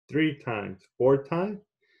 times, 3 times, 4 times,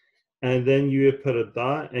 and then you put a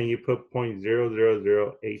dot and you put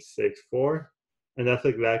 0.000864, and that's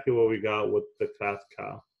exactly what we got with the class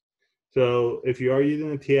Cal. So if you are using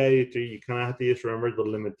the TI-83, you kind of have to just remember the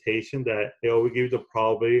limitation that it always gives you the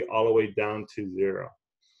probability all the way down to 0.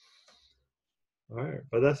 All right,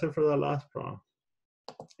 but that's it for the last problem.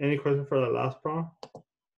 Any questions for the last problem?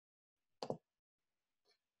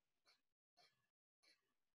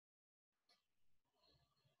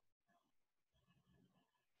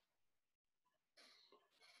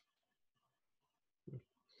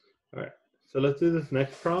 All right, so let's do this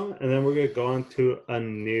next problem, and then we're gonna go on to a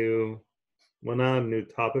new, well, not a new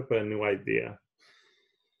topic, but a new idea.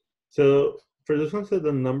 So for this one, said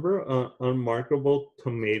the number of unmarkable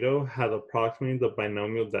tomato has approximately the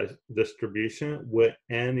binomial distribution with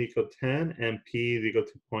n equal 10 and p is equal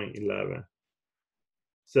to 0.11.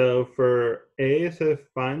 So for A, it says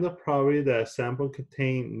find the probability that a sample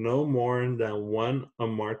contains no more than 1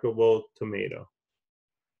 unmarkable tomato.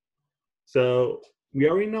 So we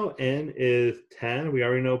already know n is 10. We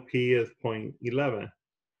already know p is 0.11.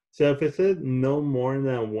 So if it says no more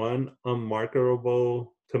than 1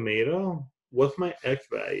 unmarkable tomato, what's my x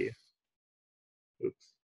value?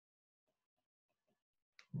 Oops.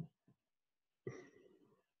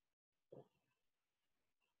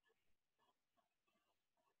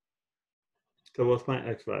 So what's my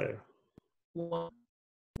x value? 1.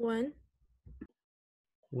 1.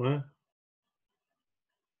 1.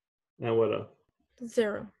 And what else?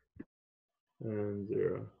 0. And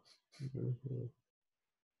 0.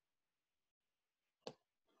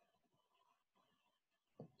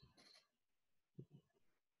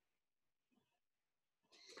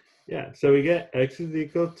 Yeah, so we get x is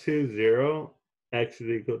equal to 0, x is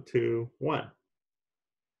equal to 1.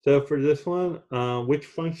 So for this one, which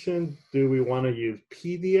function do we want to use,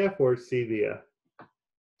 PDF or CDF?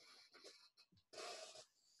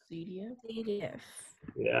 CDF. CDF.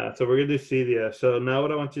 Yeah, so we're gonna do CDF. So now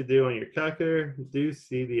what I want you to do on your calculator, do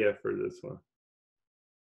CDF for this one.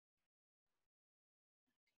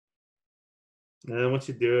 And then once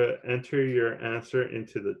you do it, enter your answer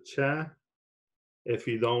into the chat. If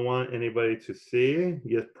you don't want anybody to see,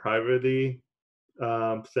 just privately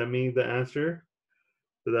send me the answer.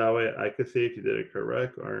 So that way I could see if you did it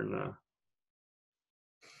correct or not.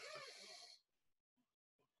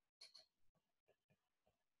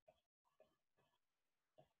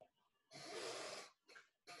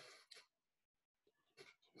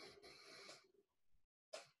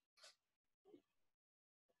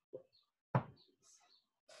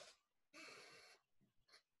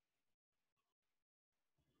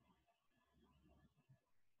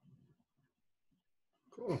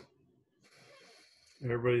 Cool.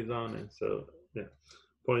 Everybody's on it. So yeah,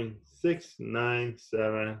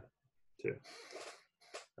 0.6972.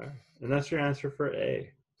 All right. And that's your answer for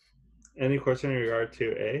A. Any question in regard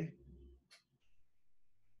to A?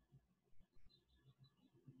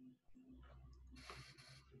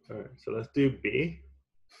 All right, so let's do B.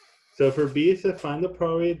 So for B, it says find the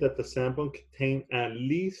probability that the sample contained at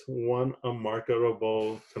least one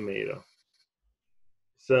unmarketable tomato.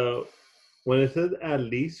 So when it says at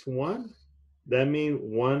least one, that means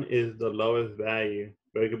one is the lowest value.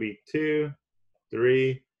 But it could be 2,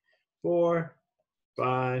 3, 4,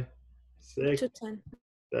 5, 6, To 10.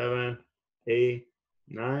 7, 8,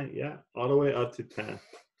 9, yeah, all the way up to 10.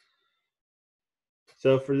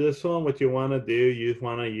 So for this one, what you want to do, you just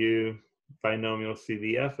want to use binomial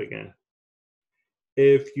CDF again.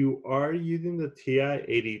 If you are using the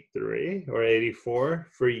TI-83 or 84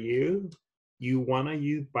 for you want to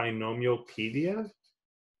use binomial PDF.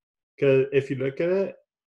 Because if you look at it,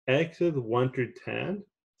 X is 1 through 10.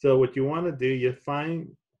 So what you want to do, you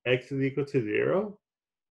find X is equal to 0,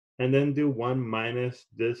 and then do 1 minus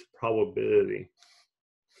this probability.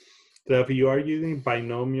 So if you are using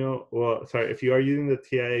binomial, well, sorry, if you are using the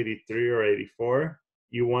TI-83 or 84,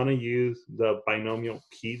 you want to use the binomial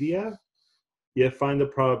PDF. You find the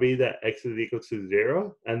probability that X is equal to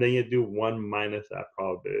 0, and then you do 1 minus that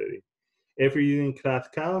probability. If you're using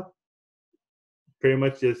ClassCalc, pretty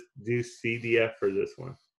much just do CDF for this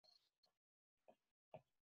one.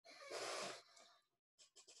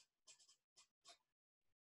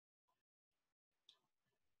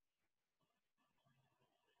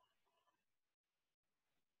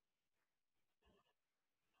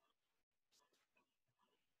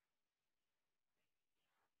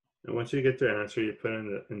 And once you get your answer, you put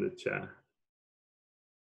it in the chat.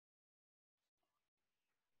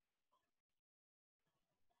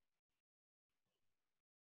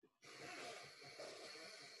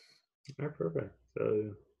 All right, perfect.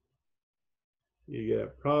 So you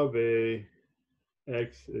get probability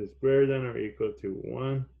X is greater than or equal to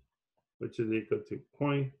 1, which is equal to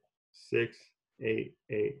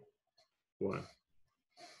 0.6881.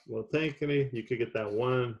 Well, technically, you could get that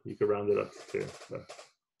 1. You could round it up to 2. But,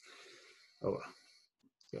 oh well.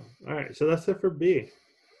 So, all right. So that's it for B.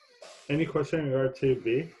 Any question in regard to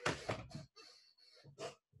B?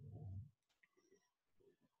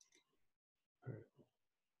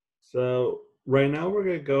 So right now we're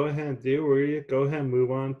gonna go ahead and move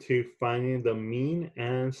on to finding the mean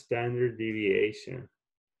and standard deviation.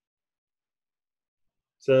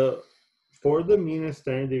 So for the mean and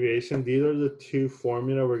standard deviation, these are the two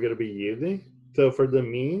formula we're gonna be using. So for the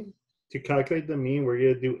mean, to calculate the mean, we're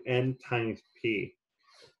gonna do n times p.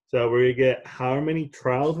 So we're gonna get how many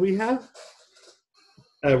trials we have,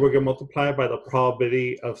 and we're gonna multiply it by the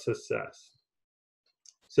probability of success.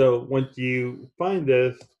 So once you find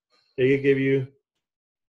this, it will give you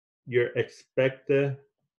your expected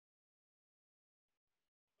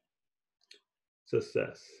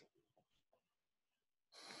success.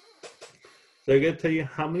 So it's going to tell you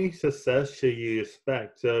how many success should you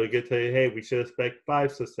expect. So it's going to tell you, hey, we should expect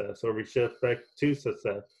 5 success, or we should expect 2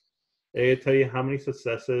 success. It's going to tell you how many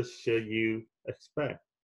successes should you expect.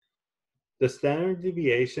 The standard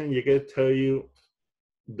deviation, you're going to tell you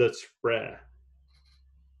the spread.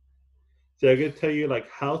 So I'm going to tell you like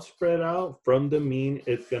how spread out from the mean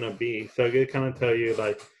it's going to be. So I'm going to kind of tell you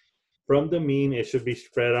like from the mean, it should be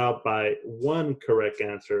spread out by 1 correct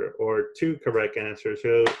answer or 2 correct answers.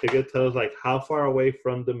 So it can tell us like how far away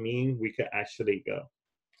from the mean we could actually go.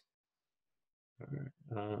 All right.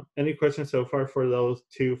 Any questions so far for those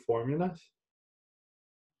 2 formulas?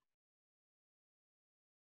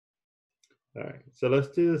 All right, so let's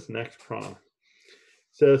do this next prompt.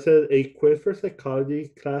 So it says a quiz for psychology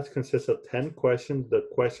class consists of 10 questions. The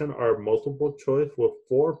questions are multiple choice with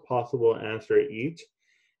 4 possible answers each.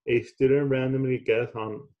 A student randomly guesses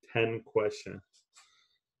on 10 questions.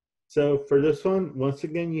 So for this one, once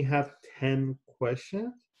again, you have 10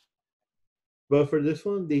 questions. But for this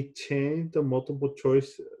one, they changed the multiple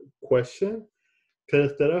choice question.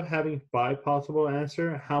 Because instead of having 5 possible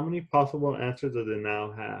answers, how many possible answers does it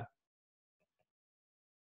now have?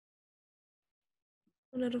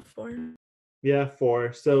 1 out of 4. Yeah,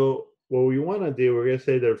 4. So what we want to do, we're going to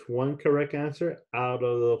say there's 1 correct answer out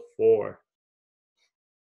of the 4.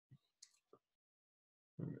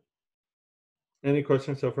 Any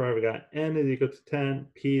questions so far? We got n is equal to 10,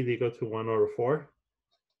 p is equal to 1 over 4.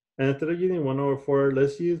 And instead of using 1 over 4,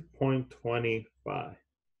 let's use 0.25. All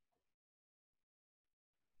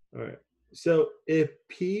right. So if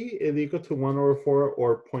p is equal to 1 over 4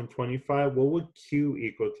 or 0.25, what would q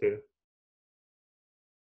equal to?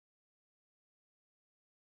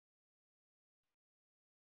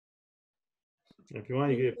 If you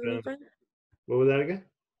want, you get it. 0.75. What was that again?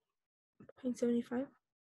 0.75.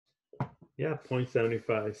 Yeah,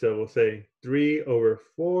 0.75. So we'll say 3 over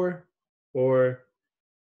 4 or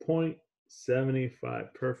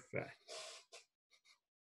 0.75. Perfect.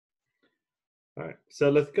 All right, so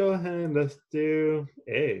let's go ahead and let's do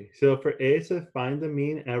A. So for A, it says find the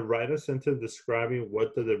mean and write a sentence describing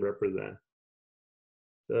what does it represent.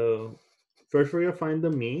 So first we're gonna find the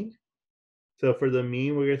mean. So for the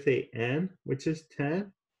mean, we're gonna say n, which is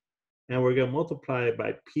 10, and we're gonna multiply it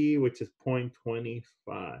by p, which is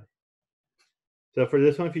 0.25. So for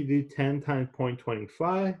this one, if you do 10 times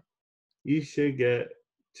 0.25, you should get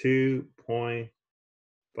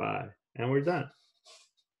 2.5, and we're done.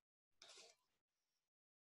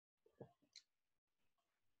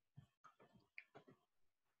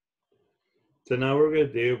 So now we're gonna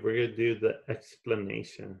do the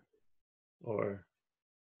explanation, or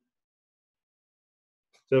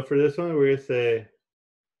so for this one we're gonna say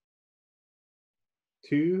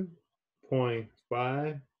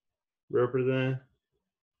 2.5 represent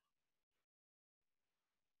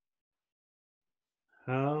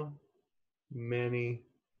how many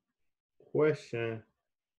question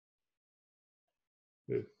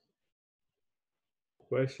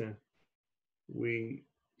we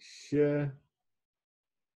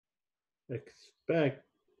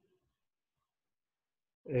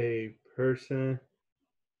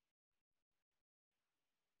should expect a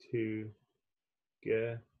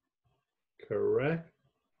person to get correct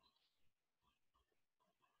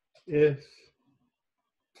if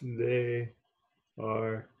they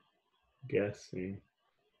are guessing.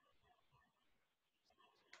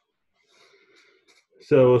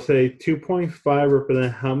 So we'll say 2.5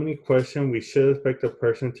 represent how many questions we should expect a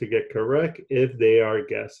person to get correct if they are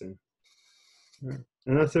guessing. Right.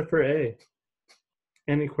 And that's it for A.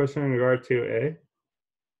 Any question in regard to A?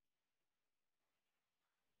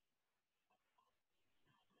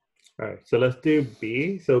 All right, so let's do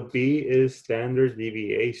B. So B is standard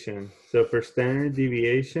deviation. So for standard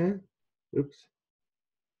deviation, we're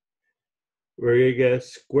gonna get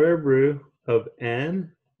square root of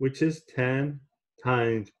n, which is 10,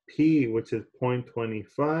 times p, which is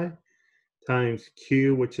 0.25, times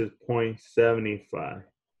q, which is 0.75.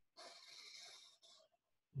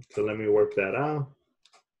 So let me work that out.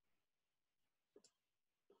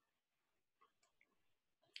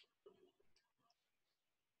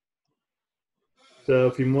 So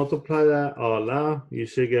if you multiply that all out, you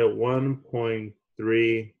should get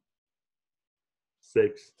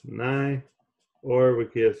 1.369, or we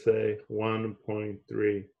could say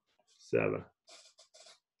 1.37.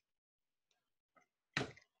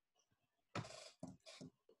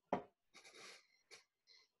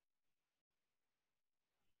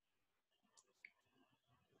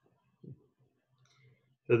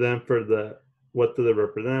 So then for the, what does it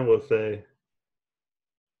represent? We'll say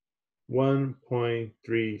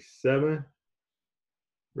 1.37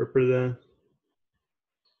 represents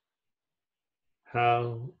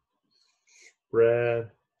how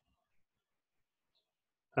spread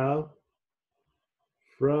out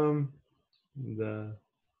from the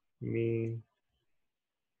mean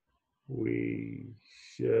we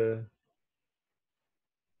should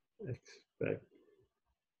expect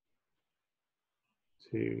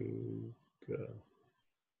to go.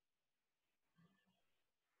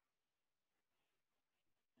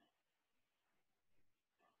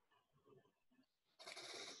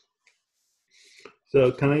 So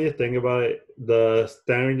kind of you think about it, the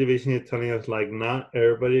standard deviation is telling us like not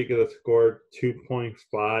everybody gonna score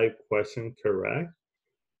 2.5 questions correct.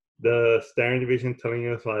 The standard deviation telling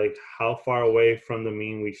us like how far away from the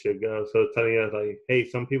mean we should go. So it's telling us like, hey,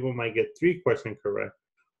 some people might get 3 questions correct,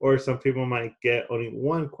 or some people might get only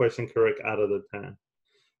 1 question correct out of the 10.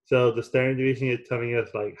 So the standard deviation is telling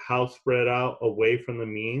us like how spread out away from the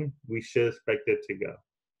mean we should expect it to go.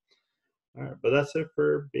 All right, but that's it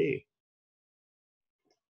for B.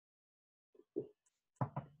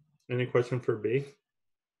 Any question for B?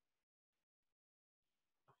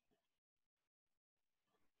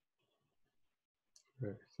 All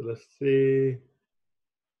right, so let's see.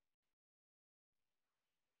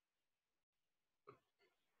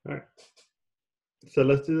 All right. So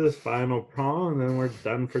let's do this final problem and then we're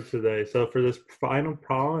done for today. So for this final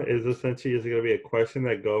problem is essentially is going to be a question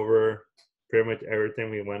that go over pretty much everything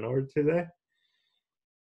we went over today.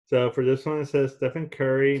 So for this one, it says Stephen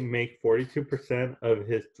Curry make 42% of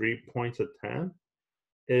his 3-point attempt.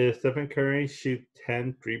 If Stephen Curry shoot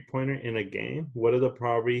 10 3-pointer in a game, what is the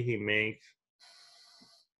probability he makes?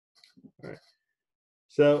 All right.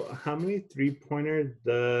 So how many 3-pointer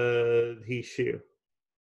does he shoot?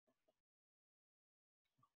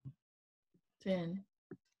 10.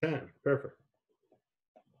 10. Perfect.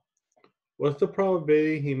 What's the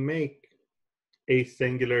probability he make a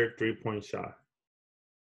singular 3-point shot?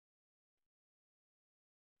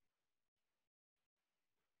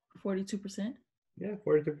 42%. Yeah,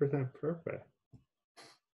 42%. Perfect.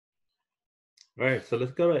 All right, so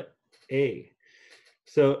let's go to A.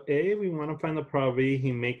 So A, we want to find the probability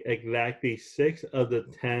he make exactly 6 of the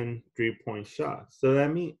 10 3-point shots. So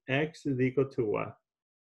that means X is equal to what?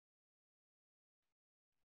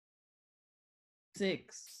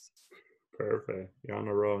 6. Perfect. You're on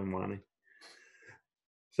a roll, Imani.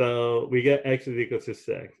 So we get X is equal to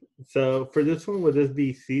 6. So for this one, would this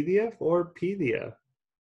be CDF or PDF?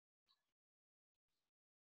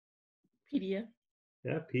 PDF.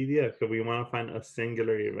 Yeah, PDF. So we want to find a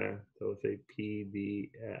singular event. So we'll say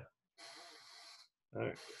PDF. All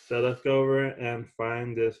right. So let's go over and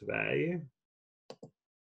find this value.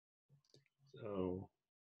 So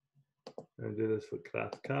I'll do this with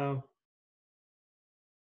class cow.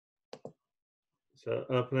 So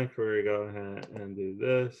up next, we're going to go ahead and do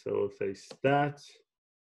this. So we'll say stats.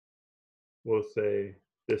 We'll say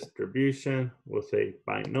distribution. We'll say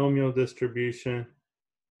binomial distribution.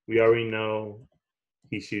 We already know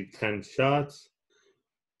he shoots 10 shots.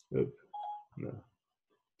 Oop, no.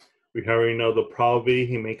 We already know the probability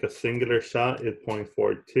he make a singular shot is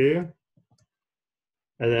 0.42.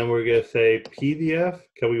 And then we're going to say PDF,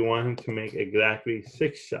 because we want him to make exactly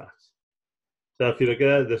 6 shots. So if you look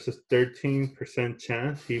at it, this is 13%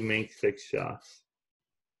 chance he makes 6 shots.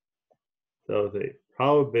 So the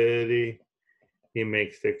probability he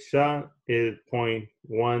makes 6 shots is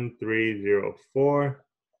 0.1304,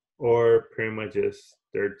 or pretty much just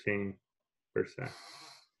 13%.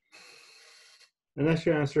 And that's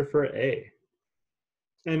your answer for A.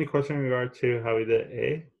 Any question in regard to how we did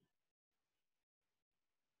A?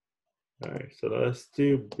 All right, so let's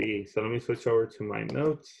do B. So let me switch over to my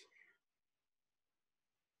notes.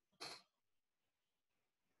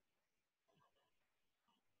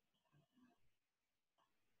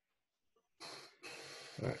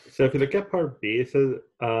 All right, so if you look at part B, it says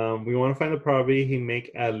we want to find the probability he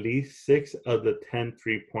make at least 6 of the 10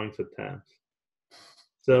 3-point attempts.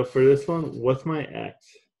 So for this one, what's my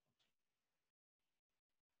X?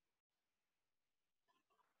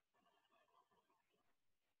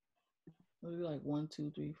 Maybe like 1,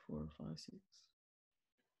 2, 3, 4, 5, 6.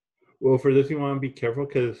 Well, for this, you want to be careful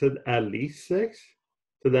because it says at least 6.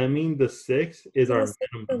 So that means the 6 is our Yes,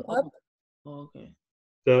 minimum. up. Oh, okay.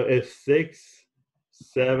 So it's 6,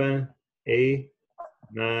 7, 8,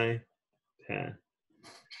 9, 10.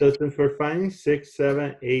 So since we're finding 6,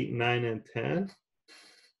 7, 8, 9, and 10,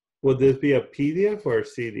 would this be a PDF or a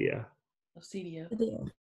CDF? A CDF.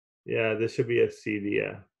 There. Yeah, this should be a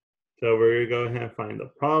CDF. So we're going to go ahead and find the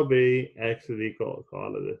probability X is equal to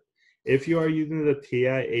all of this. If you are using the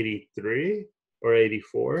TI-83 or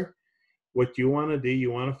 84, what you want to do, you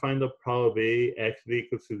want to find the probability X is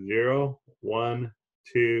equal to 0, 1,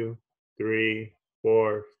 2, 3,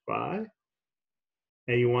 4, 5.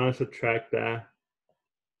 And you want to subtract that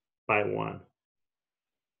by 1.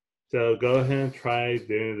 So go ahead and try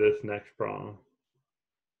doing this next problem.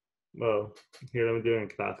 Well, here, let me do it in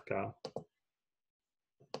Classical.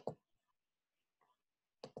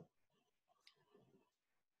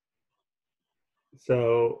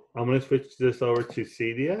 So I'm going to switch this over to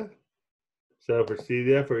CDF. So for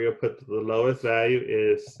CDF, we're going to put the lowest value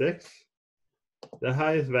is 6. The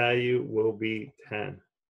highest value will be 10.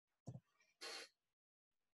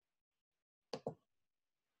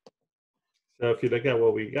 So if you look at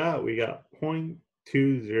what we got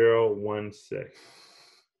 0.2016.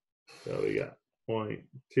 So we got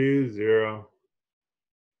 0.2016.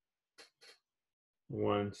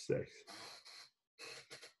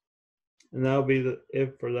 And that'll be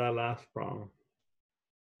it for that last problem.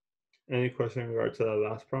 Any question in regard to that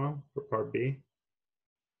last problem for part B?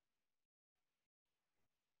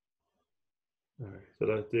 All right, so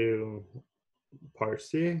let's do part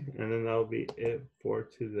C, and then that'll be it for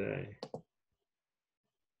today.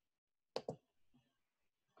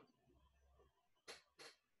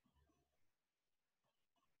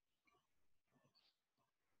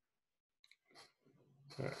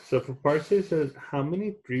 All right, so for part C, it says, how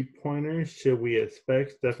many three-pointers should we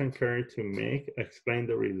expect Stephen Curry to make? Explain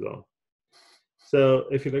the result. So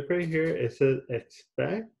if you look right here, it says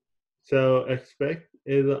expect. So expect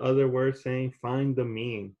is the other word saying find the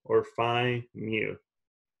mean or find mu.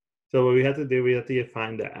 So what we have to do, we have to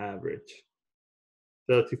find the average.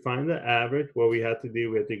 So to find the average, what we have to do,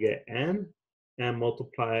 we have to get n and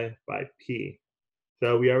multiply by p.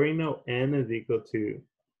 So we already know n is equal to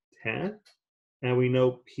 10, and we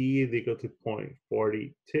know p is equal to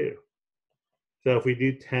 0.42. So if we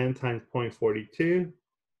do 10 times 0.42,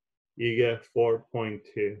 you get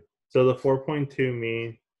 4.2. So the 4.2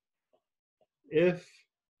 means if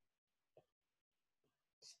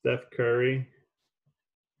Steph Curry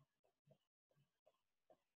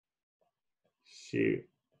shoot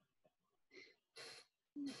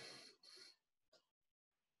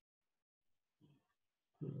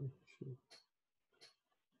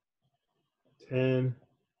 10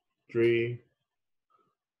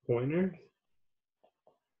 3-pointers,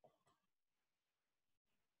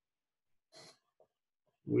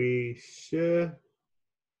 we should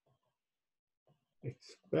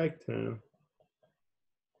expect him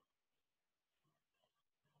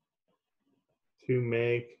to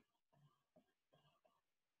make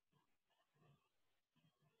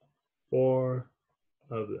 4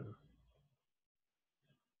 of them.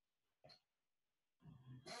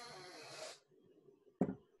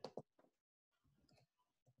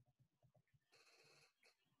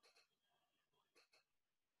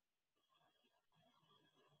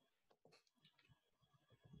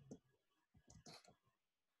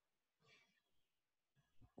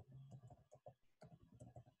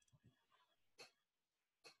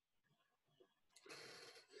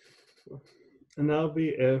 And that'll be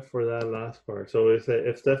it for that last part. So we say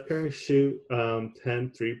if Steph Curry shoot 10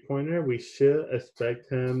 3-pointer, we should expect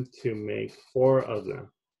him to make 4 of them.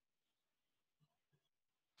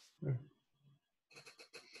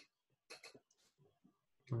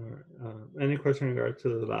 All right. Any question in regard to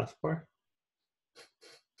the last part?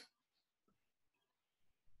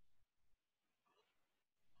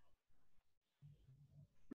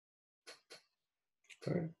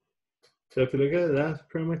 All right. So if you look at it, that's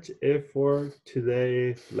pretty much it for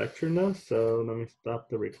today's lecture notes. So let me stop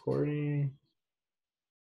the recording.